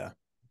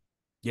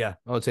yeah,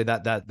 I would say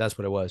that's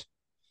what it was.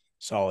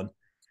 Solid.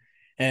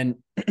 And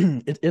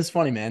it's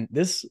funny, man.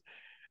 This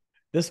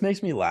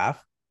makes me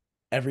laugh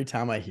every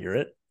time I hear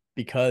it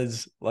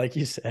because, like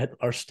you said,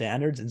 our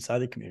standards inside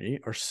the community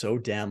are so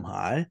damn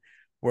high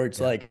where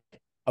it's like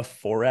a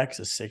 4x,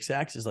 a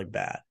 6x is like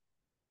bad.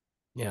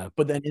 Yeah.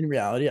 But then in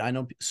reality, I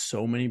know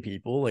so many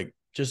people, like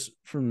just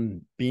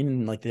from being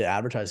in like the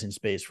advertising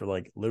space for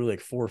like literally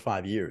like 4 or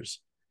 5 years,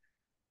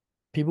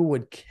 people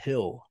would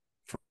kill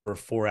for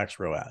 4x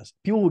ROAS.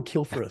 People would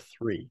kill for a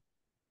 3.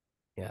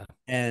 Yeah.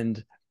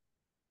 And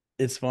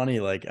it's funny,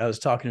 like I was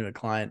talking to a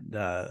client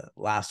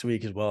last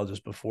week as well,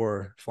 just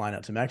before flying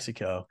out to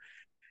Mexico.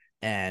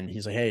 And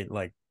he's like, hey,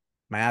 like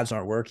my ads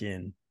aren't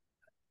working.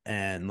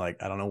 And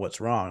like, I don't know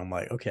what's wrong. I'm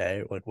like,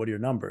 okay, like what are your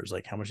numbers?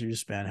 Like how much did you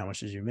spend? How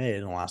much did you made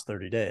in the last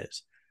 30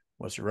 days?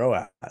 What's your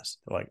ROAS?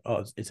 They're like,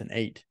 oh, it's an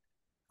 8.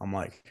 I'm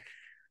like,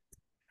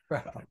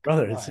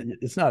 brother,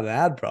 it's not an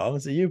ad problem.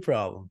 It's a you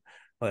problem.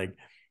 Like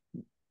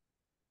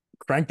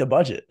crank the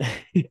budget.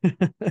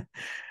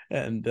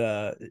 And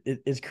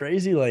it's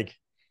crazy. Like,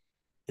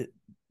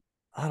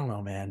 I don't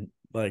know, man.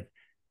 Like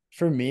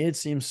for me, it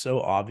seems so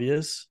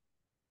obvious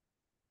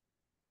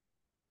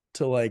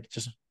to like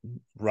just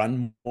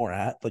run more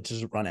like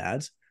just run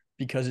ads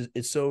because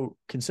it's so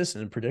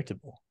consistent and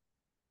predictable.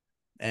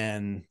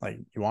 And like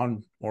you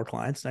want more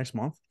clients next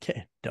month,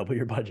 okay, double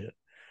your budget,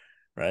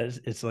 right?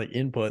 It's like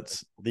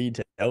inputs lead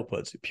to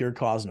outputs, pure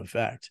cause and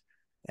effect.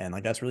 And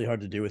like that's really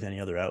hard to do with any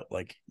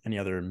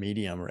other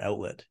medium or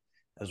outlet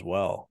as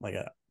well, like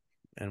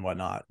and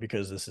whatnot,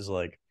 because this is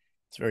like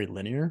it's very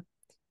linear.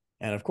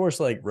 And of course,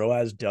 like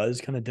ROAS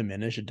does kind of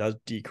diminish. It does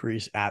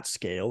decrease at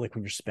scale. Like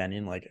when you're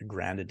spending like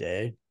 $1,000 a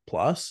day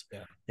plus,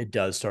 it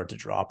does start to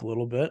drop a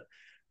little bit,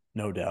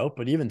 no doubt.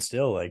 But even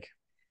still, like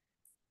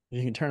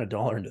you can turn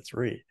 $1 into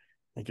 3.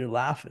 Like you're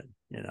laughing,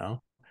 you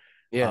know?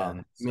 Yeah.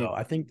 So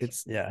I think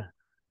it's yeah.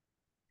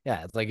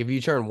 It's like if you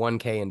turn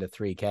 1K into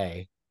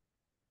 3K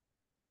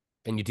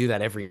and you do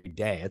that every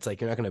day, it's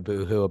like you're not going to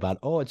boo-hoo about,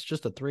 oh, it's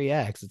just a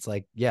 3x. It's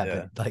like,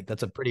 but like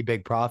that's a pretty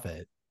big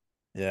profit.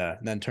 Yeah.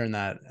 And then turn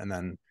that, and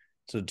then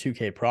so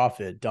 2K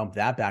profit, dump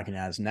that back in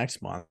ads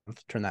next month,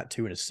 turn that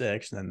 2 into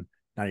 6, and then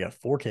now you got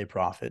 4K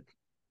profit,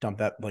 dump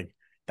that. Like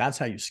that's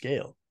how you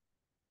scale,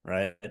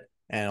 right?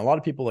 And a lot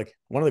of people, like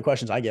one of the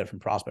questions I get from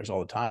prospects all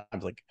the time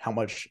is like, how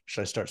much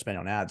should I start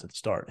spending on ads at the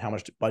start? How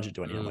much budget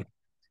do I need? I'm like,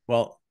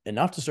 well,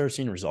 enough to start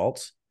seeing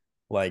results.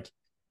 Like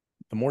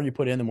the more you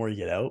put in, the more you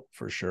get out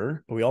for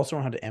sure. But we also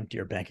don't have to empty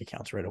our bank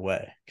accounts right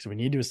away because we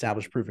need to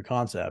establish proof of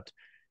concept,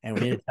 and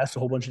we need to test a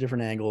whole bunch of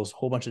different angles, a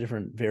whole bunch of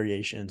different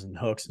variations and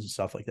hooks and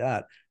stuff like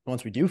that. And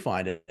once we do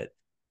find it,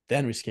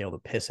 then we scale the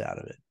piss out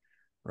of it,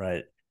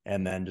 right?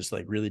 And then just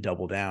like really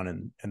double down,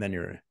 and then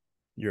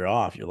you're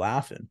off, you're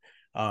laughing.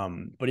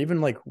 But even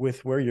like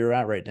with where you're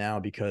at right now,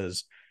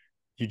 because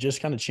you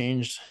just kind of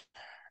changed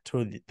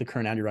to the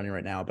current ad you're running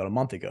right now about a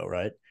month ago,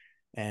 right?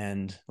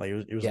 And like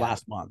it was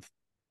last month.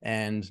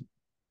 And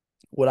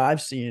what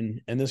I've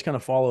seen, and this kind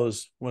of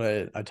follows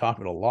what I talk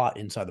about a lot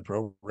inside the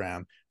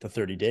program, the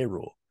 30-day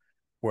rule,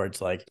 where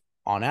it's like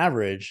on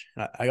average,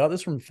 I got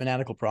this from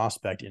Fanatical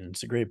Prospecting, and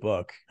it's a great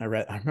book. I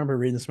remember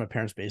reading this in my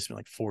parents' basement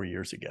like 4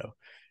 years ago.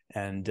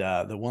 And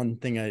the one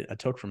thing I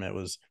took from it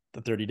was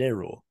the 30-day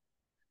rule,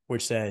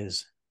 which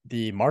says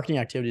the marketing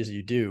activities that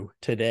you do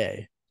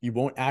today, you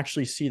won't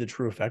actually see the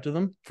true effect of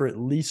them for at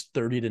least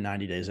 30 to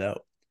 90 days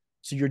out.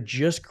 So you're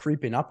just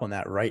creeping up on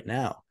that right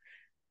now.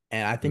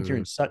 And I think you're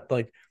in such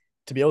like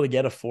to be able to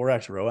get a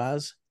 4x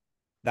ROAS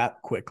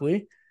that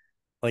quickly.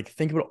 Like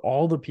think about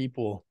all the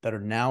people that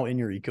are now in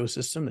your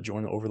ecosystem that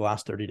joined over the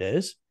last 30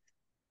 days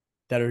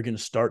that are going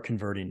to start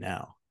converting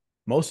now.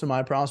 Most of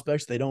my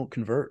prospects, they don't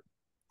convert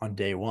on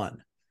day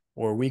one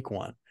or week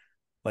one.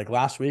 Like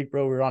last week,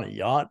 bro, we were on a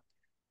yacht.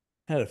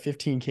 I had a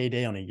 15K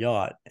day on a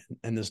yacht,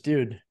 and this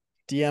dude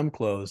DM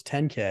closed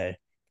 10K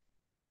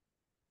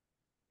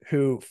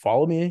who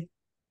followed me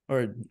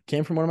or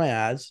came from one of my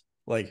ads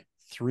like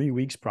 3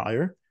 weeks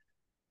prior,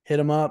 hit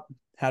him up,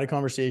 had a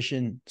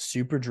conversation,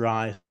 super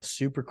dry,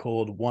 super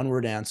cold,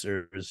 one-word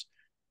answers,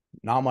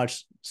 not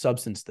much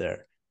substance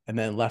there, and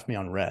then left me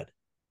on red.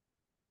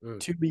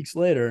 2 weeks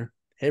later,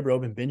 hey, bro,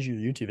 been binging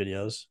your YouTube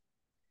videos.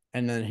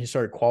 And then he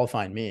started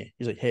qualifying me.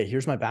 He's like, hey,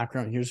 here's my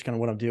background. Here's kind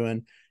of what I'm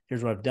doing.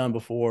 Here's what I've done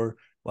before.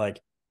 Like,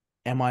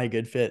 am I a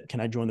good fit?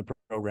 Can I join the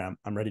program?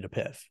 I'm ready to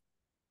piff.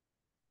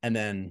 And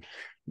then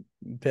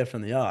piff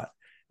on the yacht,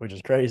 which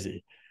is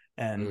crazy.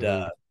 And,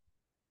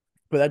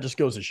 but that just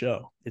goes to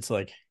show it's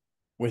like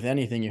with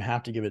anything, you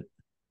have to give it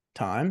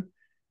time.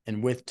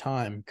 And with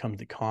time comes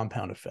the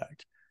compound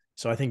effect.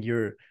 So I think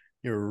you're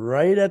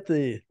right at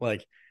the,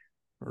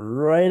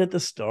 right at the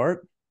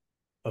start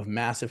of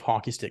massive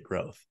hockey stick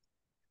growth.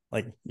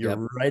 Like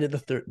you're right at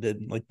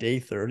the like day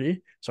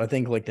 30. So I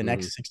think like the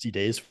next 60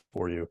 days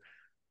for you,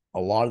 a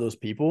lot of those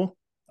people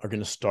are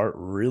going to start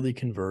really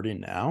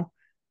converting now.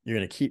 You're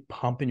going to keep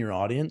pumping your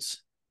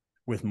audience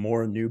with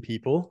more new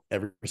people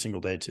every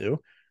single day too.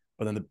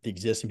 But then the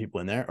existing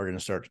people in there are going to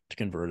start to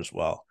convert as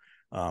well.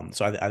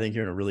 So I think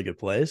you're in a really good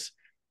place.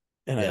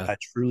 And I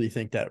truly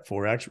think that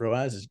 4x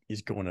ROAS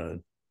is going to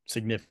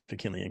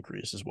significantly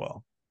increase as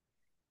well.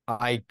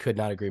 I could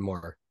not agree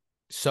more.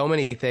 So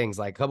many things,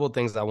 like a couple of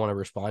things I want to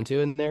respond to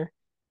in there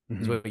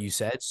is what you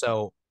said.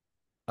 So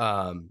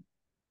I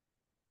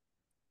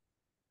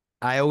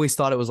always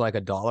thought it was like a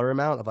dollar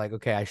amount of like,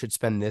 okay, I should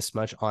spend this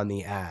much on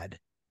the ad.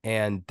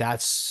 And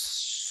that's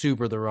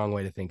super the wrong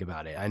way to think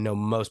about it. I know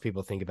most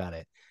people think about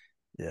it.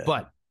 Yeah.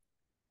 But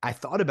I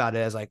thought about it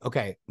as like,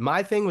 okay,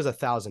 my thing was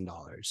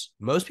 $1,000.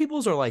 Most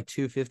people's are like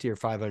 250 or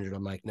 500.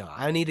 I'm like, no,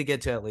 I need to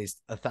get to at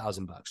least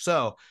 $1,000.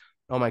 So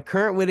on my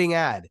current winning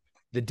ad,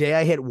 the day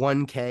I hit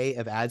 1K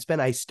of ad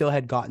spend, I still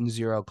had gotten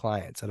 0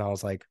 clients. And I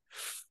was like,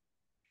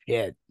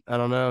 shit, I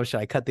don't know. Should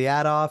I cut the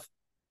ad off?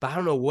 But I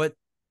don't know what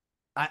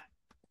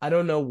I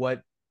don't know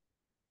what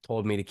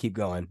told me to keep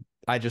going.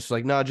 I just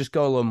like, no, just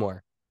go a little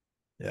more.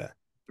 Yeah.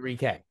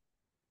 3K.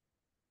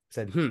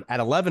 Said, at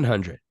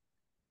 1,100.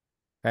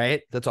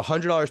 Right? That's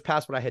 $100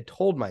 past what I had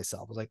told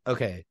myself. I was like,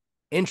 okay,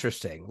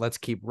 interesting. Let's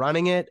keep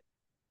running it.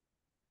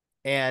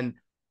 And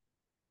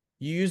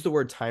you use the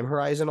word time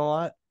horizon a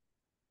lot.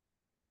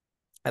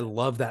 I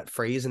love that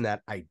phrase and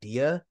that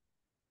idea.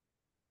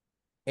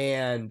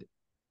 And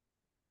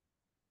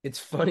it's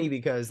funny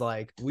because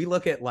like we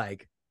look at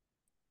like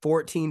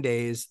 14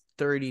 days,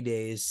 30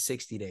 days,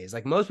 60 days.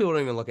 Like most people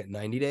don't even look at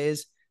 90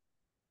 days.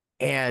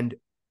 And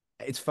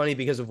it's funny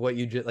because of what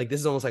you just like, this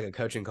is almost like a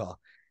coaching call.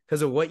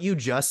 Because of what you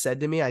just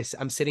said to me,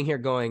 I'm sitting here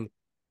going,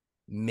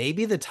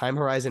 maybe the time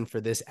horizon for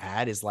this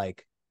ad is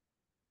like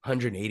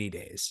 180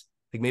 days.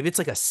 Like maybe it's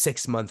like a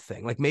 6-month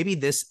thing. Like maybe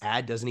this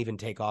ad doesn't even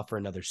take off for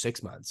another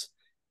 6 months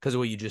because of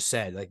what you just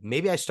said. Like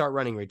maybe I start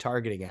running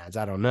retargeting ads.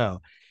 I don't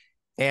know.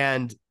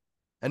 And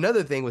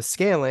another thing with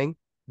scaling,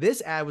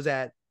 this ad was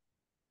at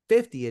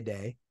 50 a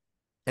day.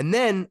 And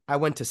then I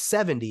went to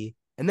 70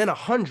 and then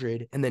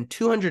 100 and then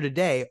 200 a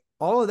day.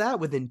 All of that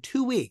within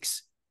 2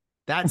 weeks.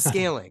 That's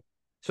scaling.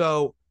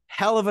 So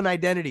hell of an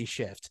identity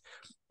shift.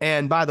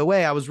 And by the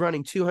way, I was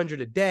running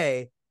 200 a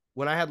day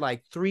when I had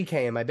like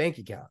 3K in my bank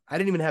account. I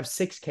didn't even have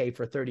 6K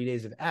for 30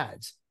 days of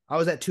ads. I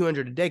was at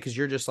 200 a day because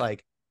you're just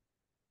like,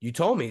 you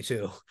told me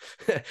to.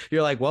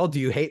 You're like, well, do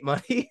you hate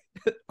money?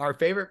 Our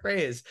favorite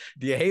phrase,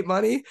 do you hate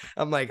money?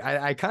 I'm like,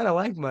 I kind of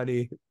like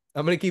money.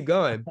 I'm going to keep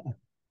going.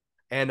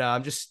 And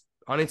I'm just,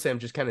 honestly, I'm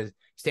just kind of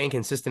staying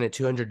consistent at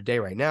 200 a day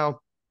right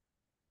now,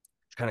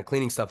 kind of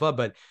cleaning stuff up.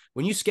 But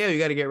when you scale, you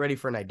got to get ready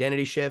for an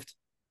identity shift.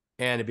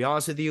 And to be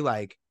honest with you,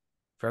 like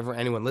for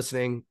anyone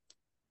listening,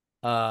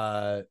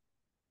 there's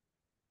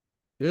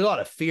a lot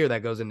of fear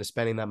that goes into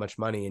spending that much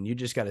money, and you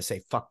just got to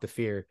say, fuck the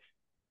fear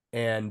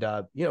and,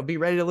 be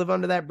ready to live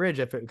under that bridge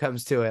if it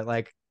comes to it.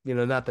 Like,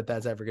 not that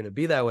that's ever going to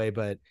be that way,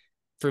 but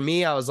for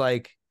me, I was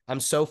like, I'm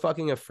so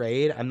fucking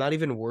afraid. I'm not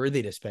even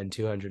worthy to spend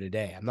 200 a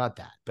day. I'm not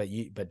that,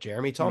 but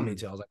Jeremy told me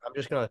to. I was like, I'm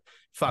just going to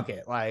fuck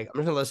it. Like, I'm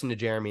just gonna listen to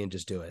Jeremy and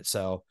just do it.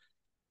 So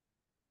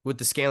with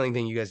the scaling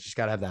thing, you guys just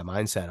got to have that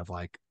mindset of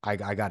like, I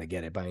got to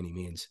get it by any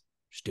means.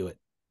 Just do it.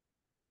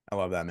 I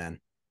love that, man.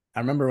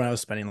 I remember when I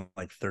was spending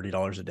like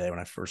 $30 a day when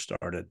I first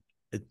started,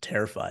 it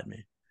terrified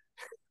me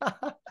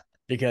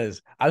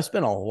because I've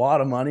spent a lot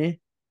of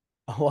money,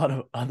 a lot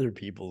of other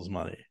people's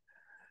money.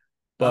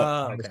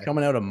 But when I was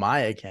coming out of my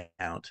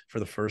account for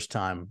the first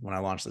time when I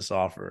launched this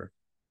offer,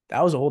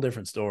 that was a whole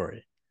different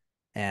story.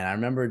 And I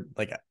remember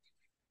like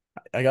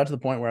I got to the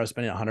point where I was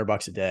spending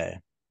 $100 a day.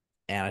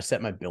 And I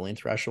set my billing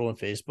threshold on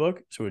Facebook.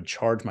 So it would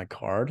charge my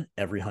card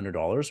every $100.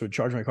 So it would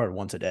charge my card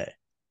once a day.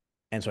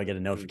 And so I get a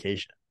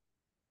notification.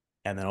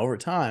 And then over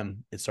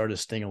time, it started to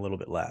sting a little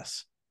bit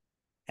less.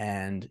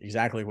 And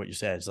exactly what you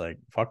said, it's like,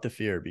 fuck the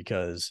fear,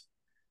 because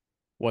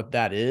what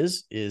that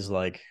is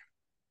like,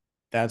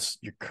 that's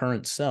your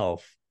current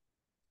self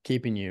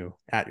keeping you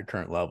at your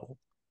current level.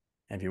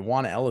 And if you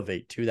want to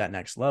elevate to that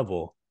next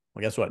level,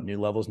 well, guess what? New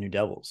levels, new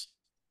devils.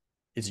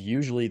 It's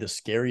usually the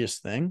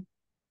scariest thing.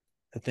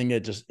 The thing that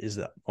just is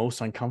the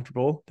most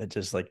uncomfortable, that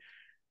just like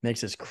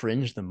makes us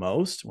cringe the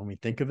most when we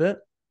think of it.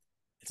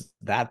 It's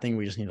that thing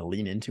we just need to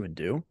lean into and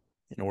do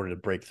in order to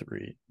break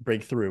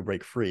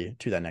free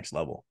to that next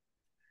level.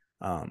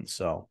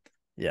 So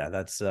yeah,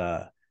 that's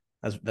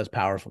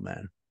powerful,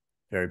 man.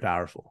 Very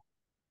powerful.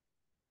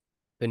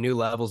 The new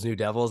levels, new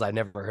devils. I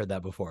never heard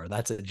that before.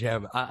 That's a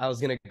gem. I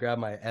was going to grab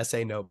my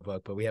essay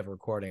notebook, but we have a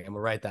recording. I'm gonna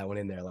write that one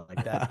in there.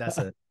 Like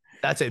that.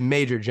 That's a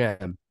major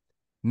gem.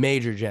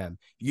 Major gem.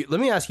 Let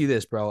me ask you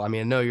this, bro. I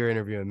mean, I know you're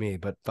interviewing me,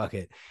 but fuck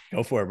it.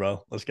 Go for it,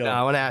 bro. Let's go. Now,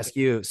 I want to ask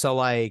you. So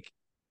like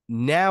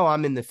now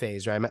I'm in the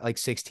phase, right? I'm at like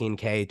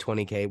 16K,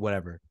 20K,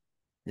 whatever.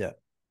 Yeah.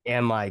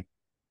 And like,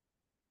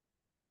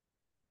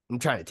 I'm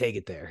trying to take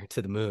it there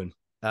to the moon.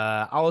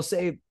 I will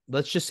say,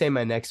 let's just say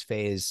my next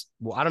phase.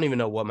 Well, I don't even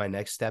know what my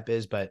next step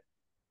is, but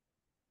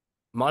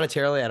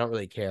monetarily, I don't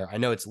really care. I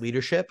know it's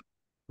leadership,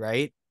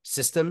 right?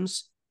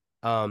 Systems,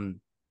 things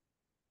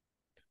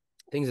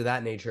of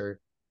that nature.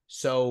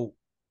 So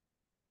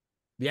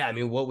yeah, I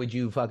mean, what would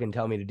you fucking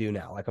tell me to do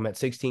now? Like I'm at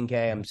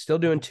 16K. I'm still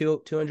doing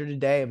 200 a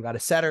day. I've got a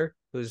setter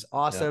who's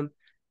awesome.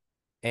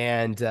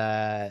 Yeah. And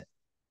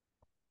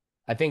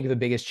I think the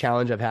biggest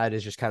challenge I've had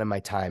is just kind of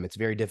my time. It's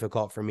very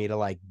difficult for me to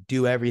like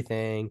do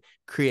everything,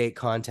 create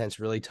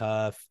content's really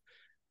tough.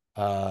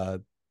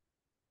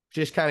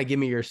 Just kind of give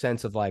me your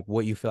sense of like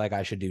what you feel like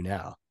I should do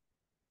now.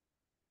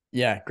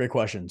 Yeah, great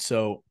question.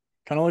 So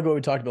kind of like what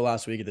we talked about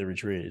last week at the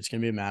retreat, it's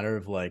going to be a matter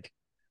of like,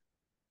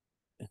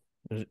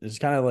 it's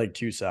kind of like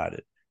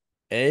two-sided.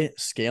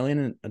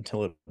 Scaling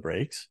until it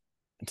breaks,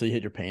 until you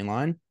hit your pain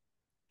line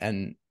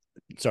and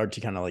start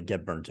to kind of like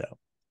get burnt out.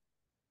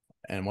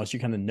 And once you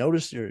kind of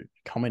notice you're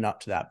coming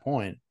up to that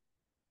point,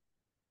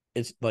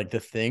 it's like the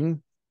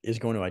thing is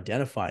going to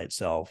identify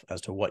itself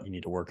as to what you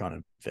need to work on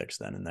and fix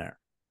then and there.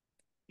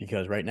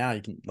 Because right now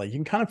you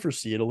can kind of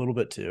foresee it a little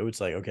bit too.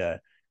 It's like, okay,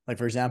 like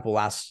for example,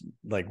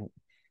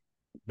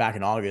 back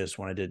in August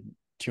when I did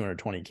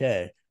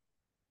 220K,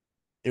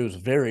 it was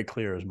very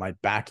clear it was my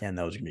back end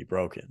that was going to be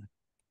broken.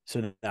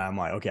 So then I'm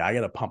like, okay, I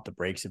got to pump the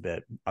brakes a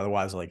bit.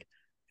 Otherwise, like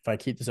if I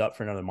keep this up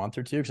for another month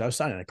or two, because I was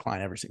signing a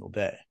client every single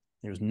day.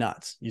 It was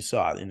nuts. You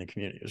saw it in the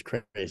community. It was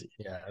crazy.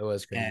 Yeah, it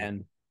was crazy.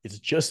 And it's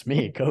just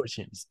me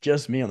coaching. It's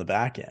just me on the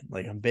back end.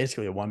 Like I'm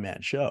basically a one-man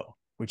show,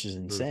 which is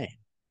insane.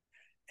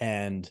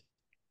 And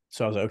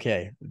so I was like,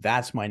 okay,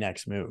 that's my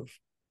next move.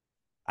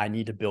 I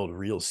need to build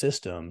real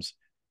systems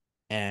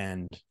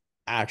and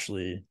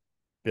actually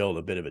build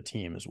a bit of a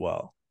team as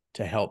well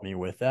to help me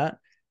with that.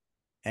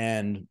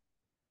 And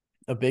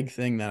a big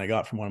thing that I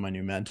got from one of my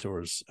new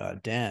mentors,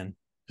 Dan,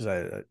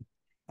 because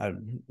I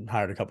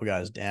hired a couple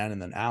guys, Dan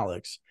and then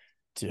Alex,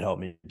 to help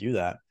me do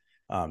that,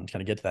 to kind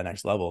of get to that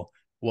next level,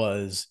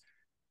 was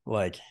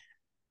like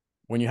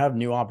when you have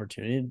new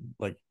opportunity,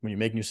 like when you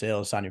make new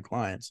sales, sign new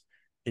clients,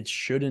 it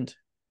shouldn't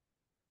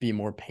be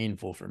more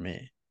painful for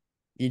me.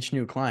 Each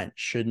new client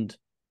shouldn't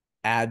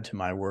add to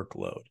my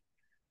workload,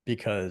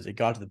 because it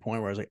got to the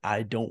point where I was like,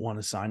 I don't want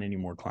to sign any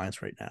more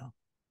clients right now.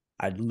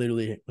 I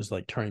literally was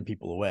like turning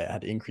people away. I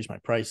had to increase my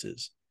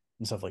prices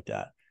and stuff like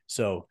that.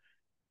 So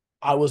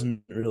I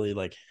wasn't really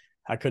like,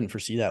 I couldn't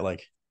foresee that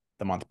like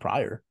the month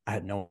prior. I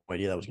had no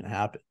idea that was going to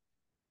happen.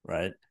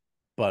 Right.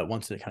 But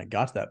once it kind of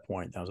got to that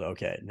point, I was like,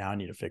 okay, now I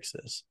need to fix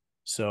this.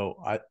 So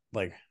I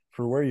like,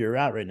 for where you're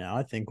at right now,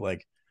 I think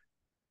like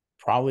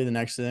probably the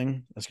next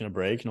thing that's going to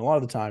break, and a lot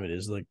of the time it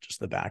is like just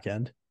the back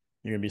end.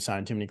 You're going to be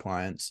signing too many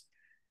clients,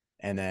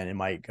 and then it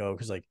might go,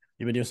 because like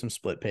you've been doing some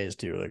split pays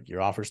too. Like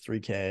your offer's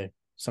 3K,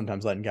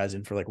 sometimes letting guys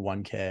in for like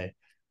 1K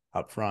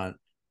up front,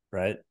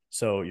 right?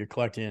 So you're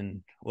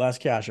collecting less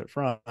cash up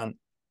front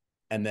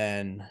and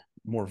then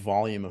more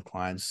volume of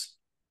clients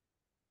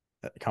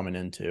coming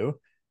in too.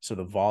 So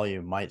the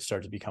volume might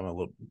start to become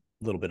a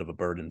little bit of a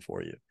burden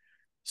for you.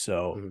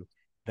 So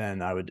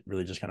then I would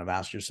really just kind of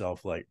ask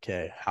yourself, like,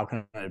 okay, how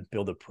can I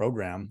build a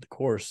program, the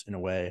course, in a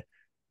way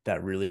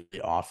that really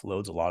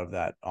offloads a lot of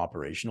that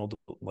operational,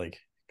 like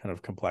kind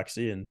of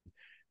complexity and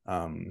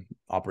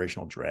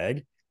operational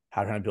drag?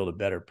 How can I build a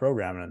better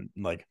program? And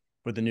like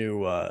with the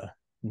new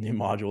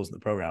modules in the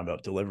program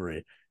about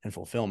delivery and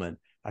fulfillment,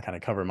 I kind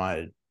of cover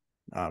my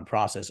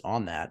process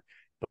on that.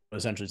 But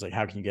essentially, it's like,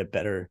 how can you get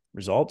better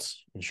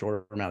results in a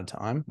shorter amount of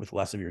time with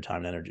less of your time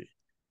and energy?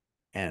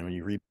 And when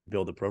you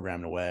rebuild the program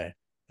in a way,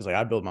 it's like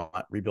I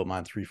rebuilt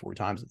mine 3-4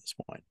 times at this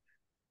point,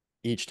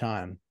 each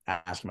time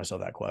asking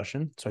myself that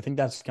question. So I think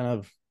that's kind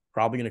of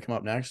probably going to come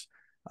up next.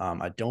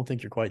 I don't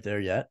think you're quite there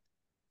yet,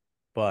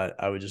 but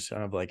I would just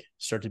kind of like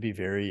start to be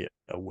very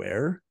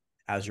aware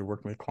as you're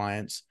working with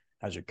clients,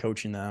 as you're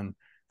coaching them,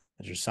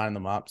 as you're signing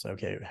them up. So,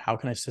 okay, how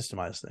can I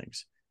systemize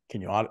things? Can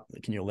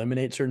you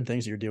eliminate certain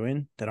things you're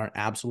doing that aren't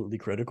absolutely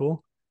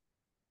critical?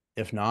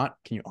 If not,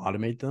 can you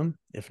automate them?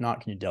 If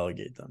not, can you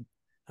delegate them?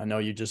 I know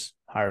you just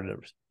hired an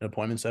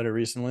appointment setter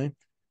recently,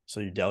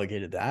 so you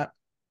delegated that.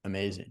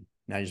 Amazing.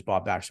 Now you just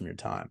bought back some of your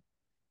time.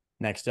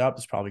 Next up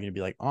is probably going to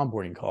be like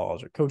onboarding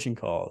calls or coaching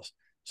calls.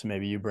 So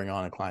maybe you bring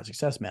on a client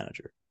success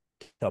manager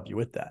to help you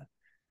with that,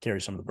 carry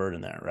some of the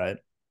burden there, right?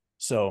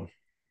 So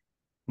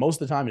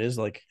most of the time it is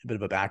like a bit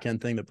of a back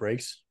end thing that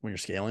breaks when you're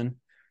scaling,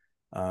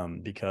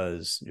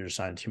 because you're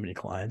assigning too many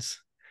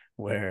clients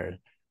where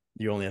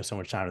you only have so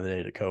much time in the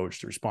day to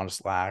coach, to respond to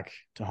Slack,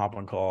 to hop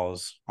on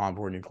calls,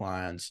 onboard new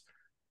clients,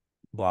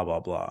 blah, blah,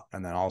 blah.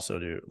 And then also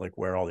to like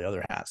wear all the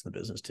other hats in the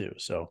business too.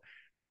 So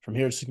from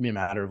here, it's just gonna be a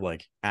matter of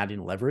like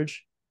adding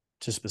leverage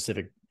to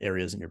specific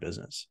areas in your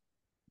business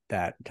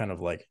that kind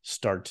of like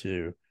start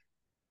to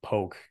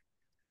poke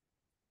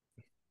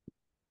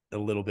a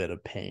little bit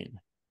of pain,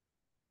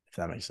 if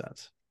that makes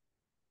sense.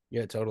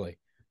 Yeah, totally.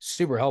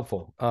 Super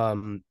helpful.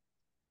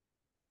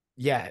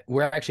 Yeah,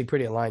 we're actually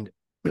pretty aligned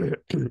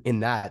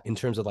in that, in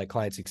terms of like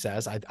client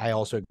success. I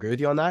also agree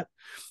with you on that.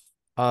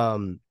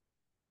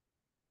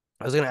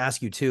 I was going to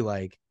ask you too,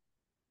 like,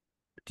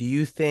 do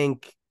you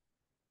think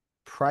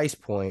price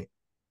point,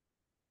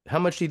 how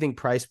much do you think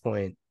price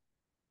point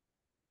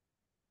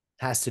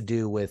has to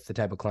do with the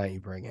type of client you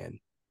bring in?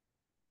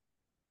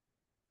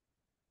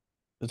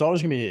 There's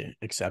always going to be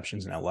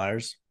exceptions and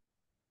outliers.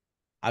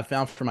 I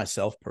found for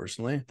myself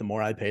personally, the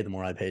more I pay, the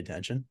more I pay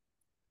attention.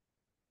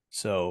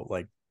 So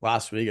like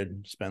last week, I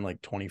spent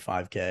like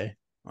 25K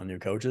on new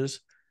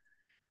coaches.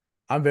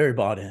 I'm very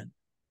bought in.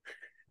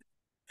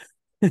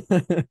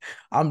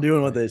 I'm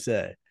doing what they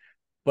say.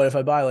 But if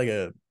I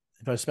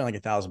spend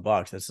like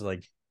 $1,000, that's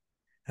like,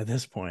 at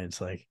this point,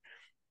 it's like,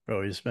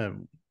 bro, you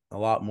spent a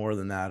lot more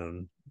than that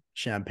on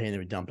champagne that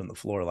we dumped on the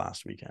floor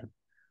last weekend.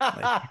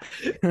 Like,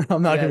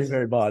 I'm not gonna be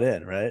very bought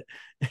in, right?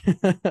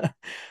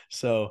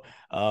 So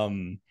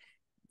and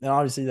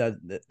obviously that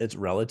it's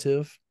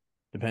relative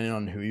depending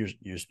on who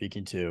you're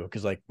speaking to.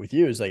 Because like with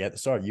you, it's like at the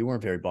start you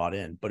weren't very bought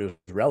in, but it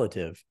was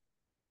relative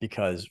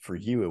because for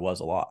you it was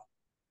a lot.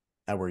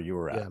 at where you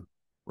were at, Yeah.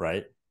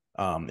 right?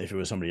 If it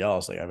was somebody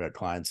else, like I've got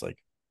clients like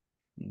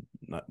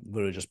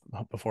literally just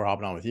before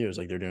hopping on with you, it's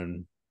like they're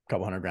doing a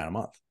couple $100,000 a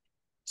month.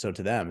 So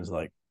to them, it's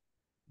like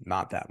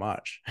not that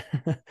much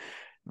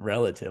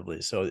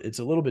relatively. So it's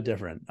a little bit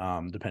different,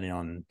 depending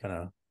on kind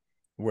of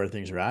where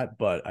things are at.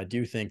 But I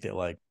do think that,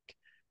 like,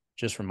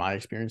 just from my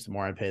experience, the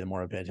more I pay, the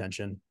more I pay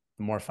attention,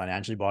 the more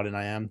financially bought in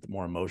I am, the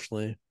more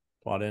emotionally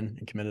bought in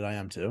and committed I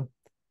am too.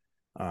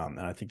 And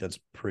I think that's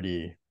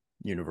pretty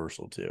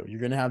universal too. You're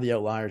going to have the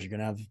outliers. You're going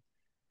to have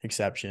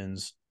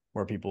exceptions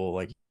where people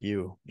like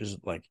you just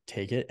like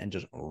take it and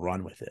just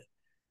run with it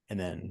and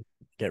then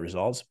get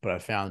results. But I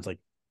found it's like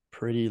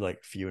pretty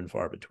like few and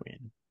far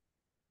between.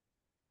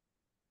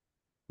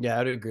 Yeah, I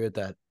would agree with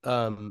that.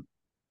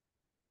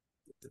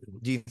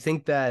 Do you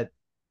think that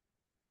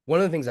one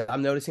of the things that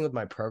I'm noticing with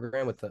my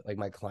program with like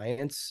my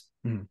clients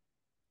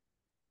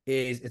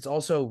is it's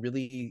also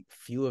really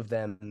few of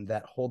them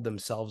that hold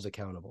themselves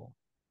accountable.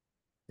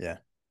 Yeah.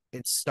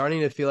 It's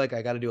starting to feel like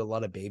I got to do a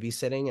lot of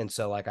babysitting. And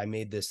so like I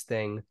made this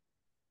thing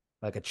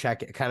like a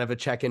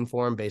check-in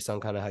form based on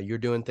kind of how you're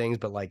doing things,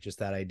 but like just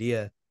that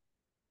idea.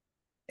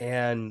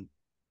 And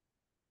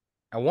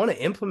I want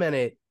to implement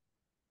it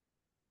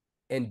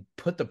and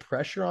put the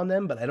pressure on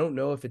them, but I don't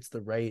know if it's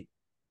the right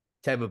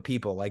type of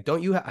people. Like,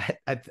 don't you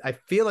I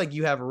feel like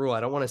you have a rule.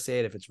 I don't want to say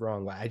it if it's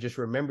wrong. I just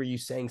remember you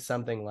saying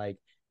something like,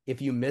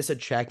 if you miss a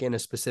check-in a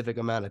specific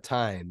amount of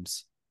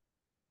times,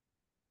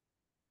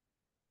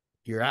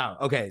 you're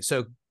out. Okay,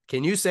 so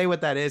can you say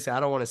what that is? I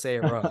don't want to say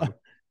it wrong.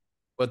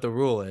 What the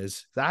rule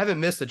is. I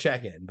haven't missed a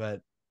check-in,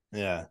 but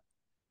yeah.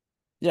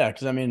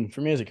 Because I mean,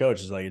 for me as a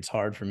coach, it's like it's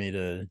hard for me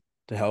to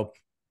help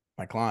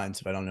my clients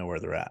if I don't know where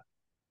they're at.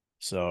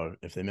 So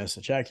if they miss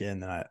a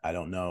check-in, then I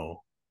don't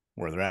know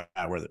where they're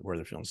at, where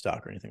they're feeling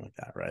stuck or anything like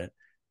that, right?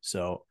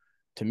 So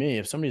to me,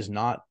 if somebody's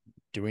not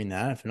doing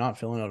that, if they're not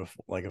filling out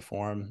a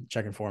form,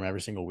 check-in form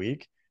every single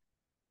week,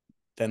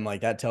 then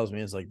like that tells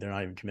me it's like they're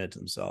not even committed to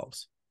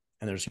themselves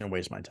and they're just going to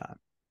waste my time,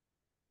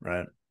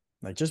 right?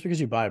 Like just because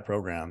you buy a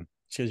program,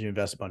 just because you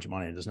invest a bunch of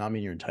money, it does not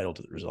mean you're entitled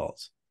to the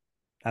results.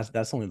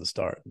 That's only the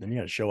start. Then you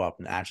got to show up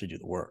and actually do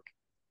the work.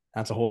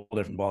 That's a whole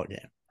different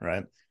ballgame,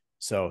 right?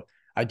 So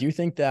I do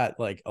think that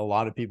like a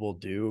lot of people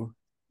do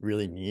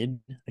really need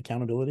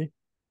accountability.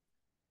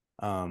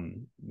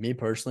 Me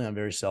personally, I'm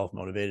very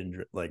self-motivated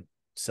and like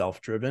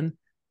self-driven.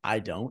 I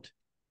don't.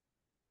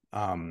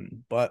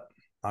 But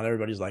not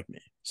everybody's like me.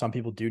 Some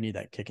people do need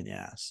that kick in the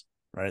ass,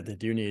 right? They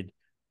do need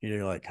you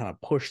to like kind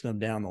of push them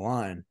down the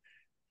line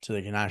so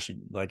they can actually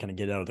like kind of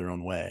get out of their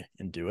own way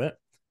and do it.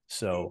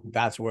 So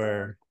that's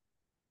where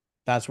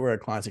a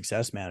client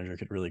success manager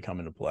could really come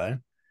into play,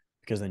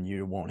 because then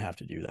you won't have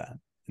to do that.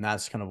 And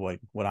that's kind of like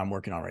what I'm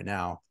working on right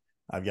now.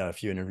 I've got a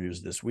few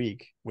interviews this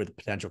week with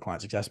potential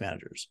client success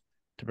managers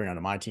to bring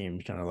onto my team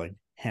to kind of like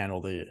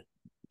handle the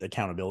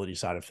accountability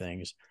side of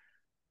things,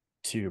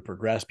 to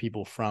progress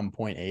people from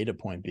point A to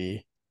point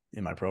B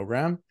in my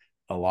program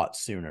a lot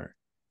sooner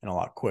and a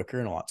lot quicker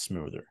and a lot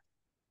smoother.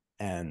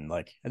 And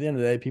like at the end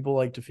of the day, people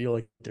like to feel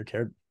like they're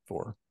cared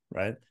for,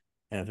 right?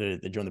 And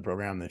if they join the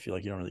program and they feel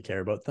like you don't really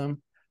care about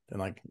them, then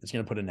like it's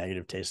going to put a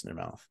negative taste in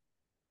their mouth.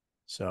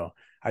 So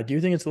I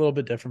do think it's a little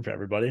bit different for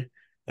everybody.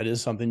 That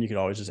is something you could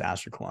always just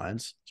ask your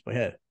clients. It's like,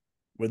 hey,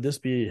 would this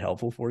be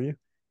helpful for you?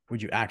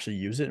 Would you actually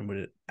use it? And would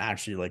it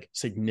actually like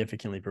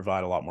significantly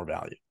provide a lot more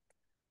value?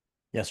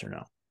 Yes or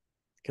no?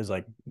 Because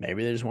like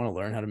maybe they just want to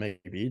learn how to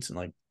make beats and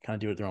like kind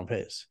of do it at their own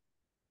pace.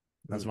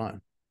 That's fine.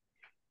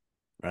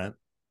 Right?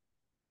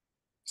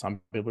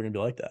 Some people are going to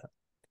be like that.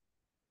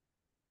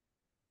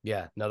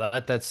 yeah, no,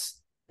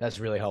 that's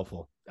really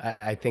helpful.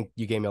 I think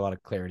you gave me a lot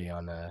of clarity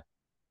on that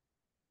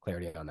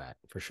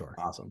for sure.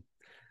 Awesome.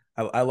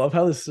 I love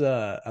how this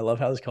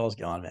call's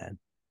gone, man.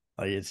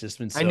 Like it's just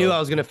been so. I knew I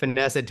was going to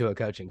finesse it to a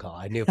coaching call.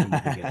 I knew from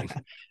the beginning.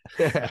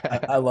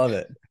 I love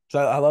it. So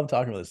I love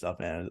talking about this stuff,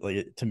 man.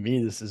 Like to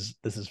me, this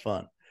is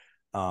fun.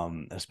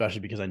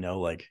 Especially because I know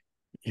like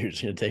you're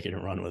just gonna take it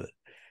and run with it.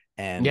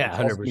 And yeah,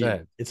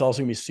 100%. It's also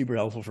gonna be super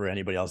helpful for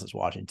anybody else that's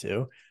watching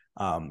too,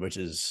 which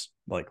is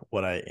like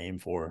what I aim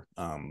for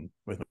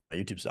with my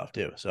YouTube stuff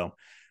too. So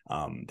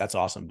that's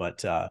awesome.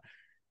 But I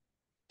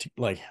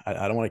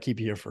don't want to keep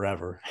you here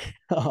forever.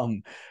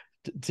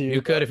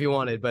 You could if you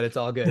wanted, but it's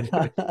all good.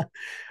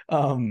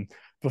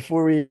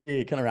 Before we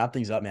kind of wrap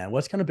things up, man,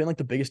 what's kind of been like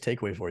the biggest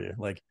takeaway for you?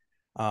 Like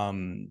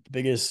the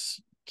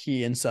biggest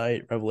key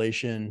insight,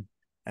 revelation,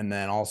 and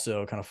then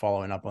also kind of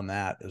following up on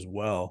that as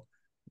well.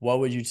 What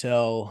would you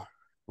tell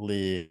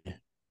Lee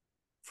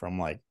from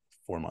like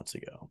 4 months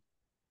ago?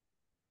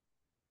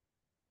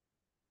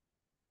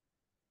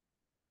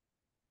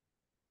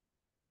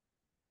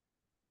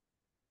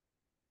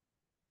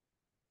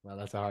 Well,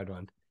 that's a hard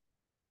one.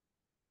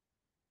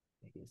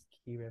 Biggest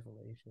key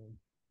revelation.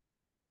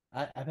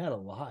 I've had a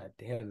lot.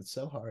 Damn, it's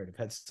so hard. I've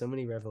had so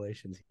many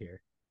revelations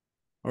here.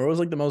 Or what was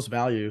like the most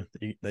value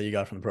that you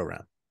got from the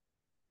program?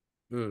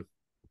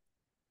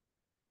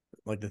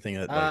 Like the thing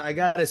that like, I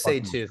gotta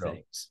say two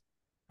things.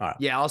 All right.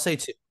 Yeah, I'll say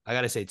two. I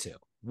gotta say two.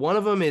 One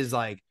of them is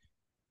like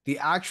the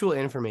actual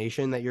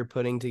information that you're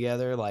putting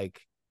together, like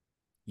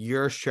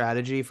your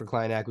strategy for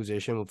client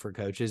acquisition for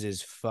coaches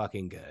is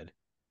fucking good.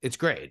 It's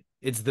great.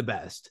 It's the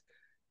best.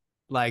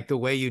 Like the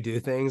way you do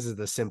things is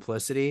the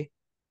simplicity.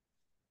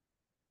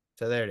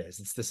 So there it is.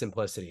 It's the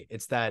simplicity.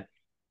 It's that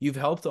you've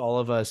helped all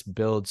of us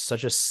build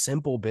such a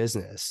simple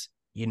business.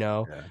 You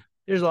know,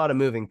 there's a lot of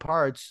moving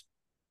parts,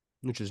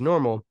 which is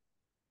normal,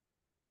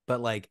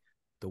 but like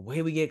the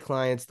way we get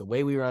clients, the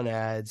way we run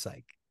ads,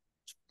 like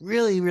it's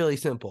really, really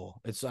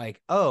simple. It's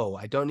like, oh,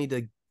 I don't have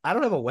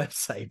a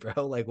website,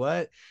 bro. Like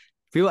what?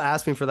 People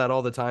ask me for that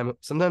all the time.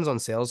 Sometimes on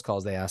sales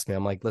calls, they ask me,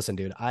 I'm like, listen,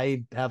 dude,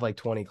 I have like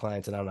 20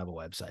 clients and I don't have a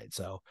website.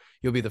 So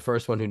you'll be the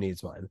first one who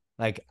needs one.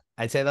 Like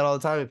I say that all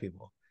the time to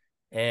people.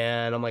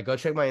 And I'm like, go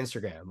check my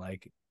Instagram.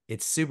 Like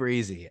it's super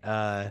easy.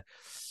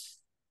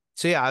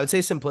 So yeah, I would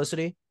say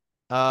simplicity.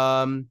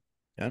 4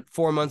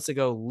 months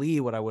ago, Lee,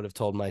 what I would have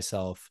told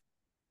myself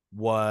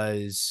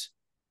was,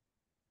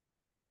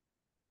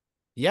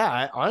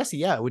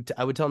 honestly, I would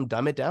tell him,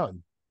 dumb it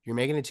down. You're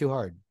making it too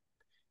hard.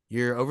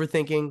 You're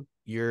overthinking.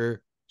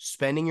 You're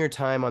spending your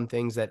time on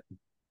things that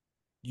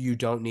you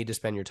don't need to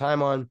spend your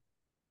time on.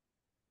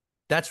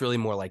 That's really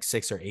more like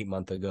 6 or 8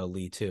 months ago,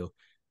 Lee, too.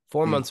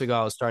 4 months ago,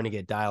 I was starting to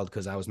get dialed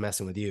because I was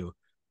messing with you.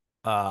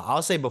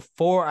 I'll say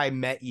before I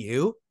met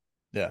you,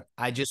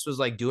 I just was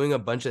like doing a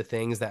bunch of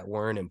things that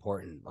weren't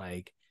important.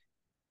 Like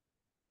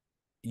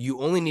you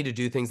only need to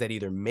do things that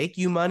either make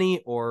you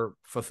money or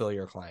fulfill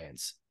your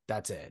clients.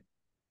 That's it.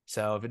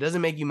 So if it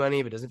doesn't make you money,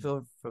 if it doesn't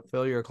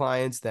fulfill your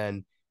clients,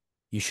 then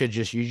you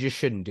just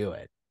shouldn't do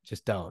it.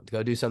 Just don't.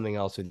 Go do something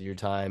else with your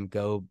time.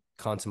 Go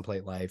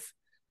contemplate life.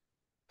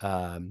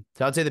 So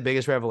I'd say the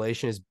biggest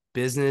revelation is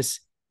business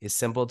is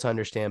simple to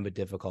understand, but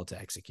difficult to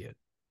execute.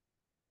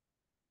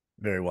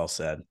 Very well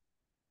said.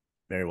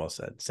 Very well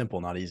said. Simple,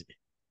 not easy.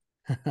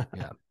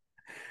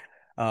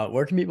 Yeah.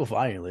 Where can people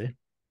find you, Lee?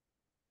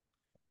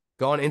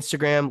 Go on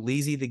Instagram,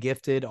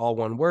 Leezythegifted, all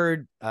one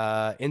word.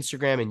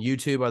 Instagram and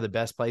YouTube are the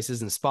best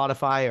places, and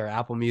Spotify or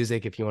Apple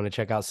Music if you want to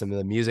check out some of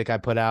the music I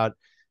put out.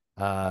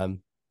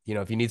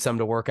 If you need something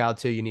to work out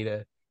to, you need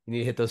to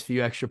hit those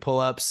few extra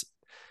pull-ups.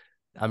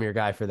 I'm your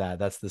guy for that.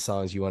 That's the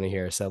songs you want to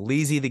hear. So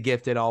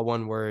Leezythegifted, all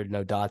one word,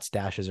 no dots,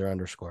 dashes, or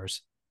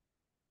underscores.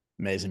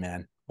 Amazing,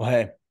 man. Well,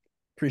 hey,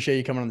 appreciate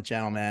you coming on the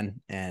channel,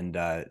 man. And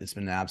it's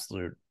been an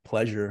absolute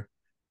pleasure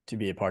to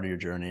be a part of your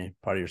journey,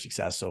 part of your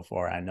success so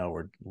far. I know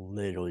we're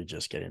literally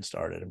just getting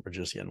started. We're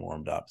just getting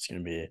warmed up. It's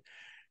going to be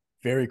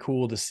very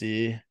cool to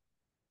see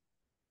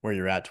where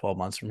you're at 12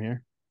 months from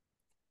here.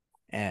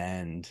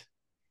 And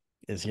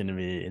it's going to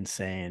be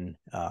insane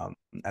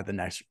at the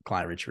next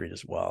client retreat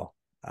as well.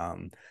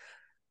 To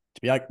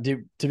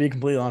be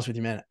completely honest with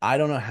you, man, I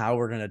don't know how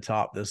we're going to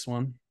top this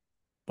one,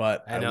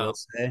 but I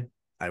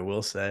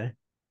will say,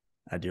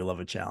 I do love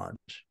a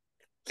challenge.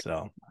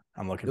 So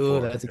I'm looking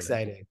forward. That's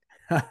exciting.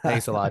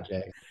 Thanks a lot,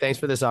 Jay. Thanks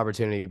for this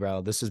opportunity,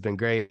 bro. This has been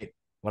great.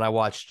 When I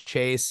watched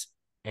Chase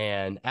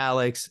and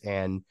Alex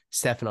and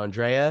Steph and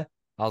Andrea,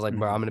 I was like,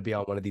 bro, I'm going to be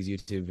on one of these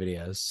YouTube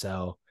videos.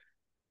 So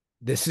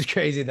this is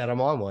crazy that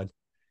I'm on one.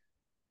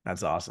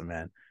 That's awesome,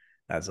 man.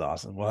 That's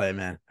awesome. Well, hey,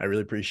 man, I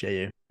really appreciate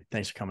you.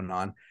 Thanks for coming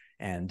on.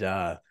 And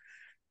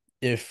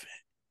if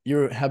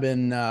you have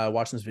been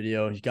watching this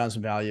video, you've gotten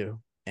some value,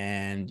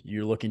 and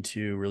you're looking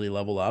to really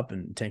level up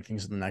and take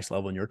things to the next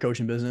level in your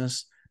coaching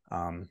business,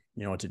 you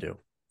know what to do.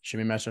 Shoot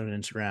me a message on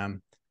Instagram,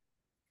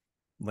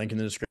 link in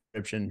the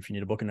description if you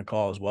need a book and a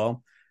call as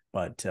well.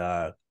 But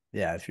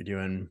if you're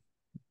doing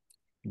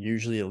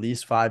usually at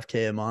least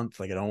 5K a month,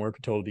 like I don't work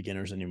with total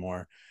beginners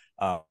anymore,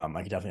 I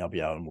can definitely help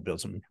you out, and we'll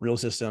build some real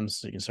systems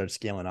so you can start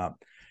scaling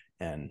up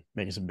and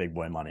making some big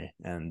boy money.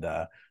 And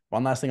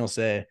one last thing I'll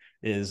say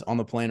is on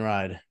the plane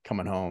ride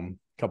coming home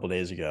a couple of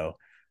days ago,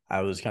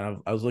 I was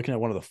looking at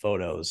one of the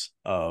photos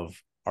of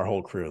our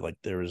whole crew. Like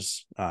there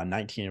was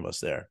 19 of us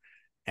there.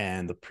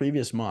 And the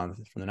previous month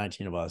from the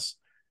 19 of us,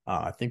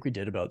 I think we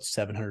did about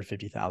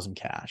 750,000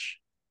 cash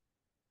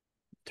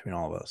between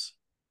all of us,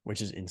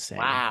 which is insane.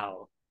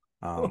 Wow.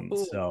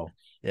 So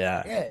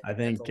yeah, I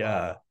think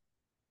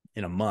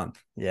in a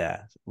month,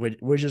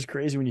 which is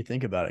crazy when you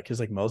think about it, because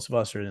like most of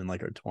us are in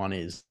like our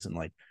 20s and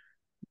like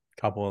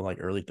a couple of like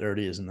early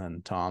 30s, and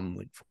then Tom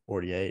like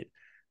 48.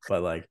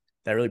 But like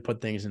that really put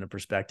things into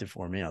perspective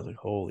for me. I was like,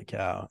 holy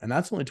cow. And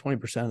that's only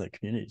 20% of the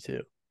community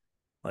too.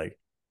 Like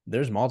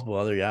there's multiple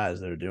other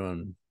guys that are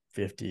doing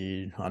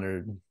 50,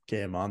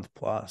 100K a month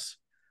plus.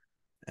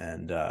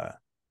 And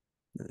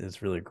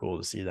it's really cool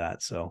to see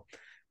that. So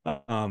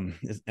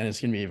it's going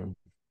to be even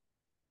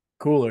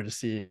cooler to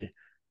see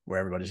where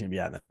everybody's going to be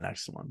at in the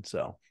next one.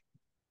 So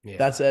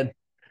that said,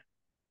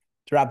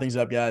 to wrap things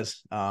up,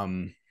 guys,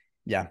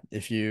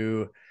 if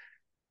you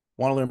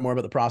want to learn more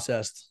about the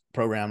process,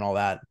 program, and all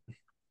that,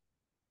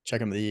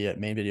 check out the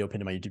main video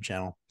pinned to my YouTube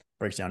channel.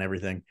 Breaks down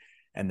everything.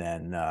 And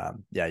then,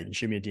 you can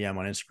shoot me a DM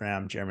on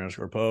Instagram,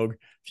 Jeremy_Pogue.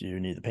 If you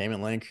need the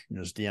payment link,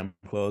 just DM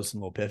close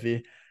and a little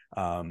piffy.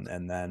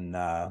 And then,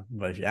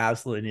 but if you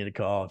absolutely need a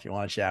call, if you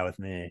want to chat with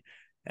me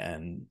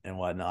and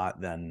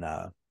whatnot, then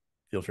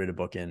feel free to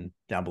book in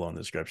down below in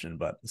the description.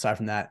 But aside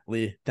from that,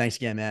 Lee, thanks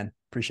again, man.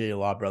 Appreciate you a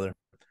lot, brother.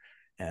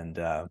 And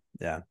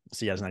yeah,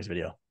 see you guys next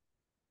video. Of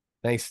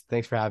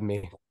Thanks for having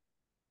me.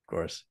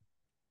 course.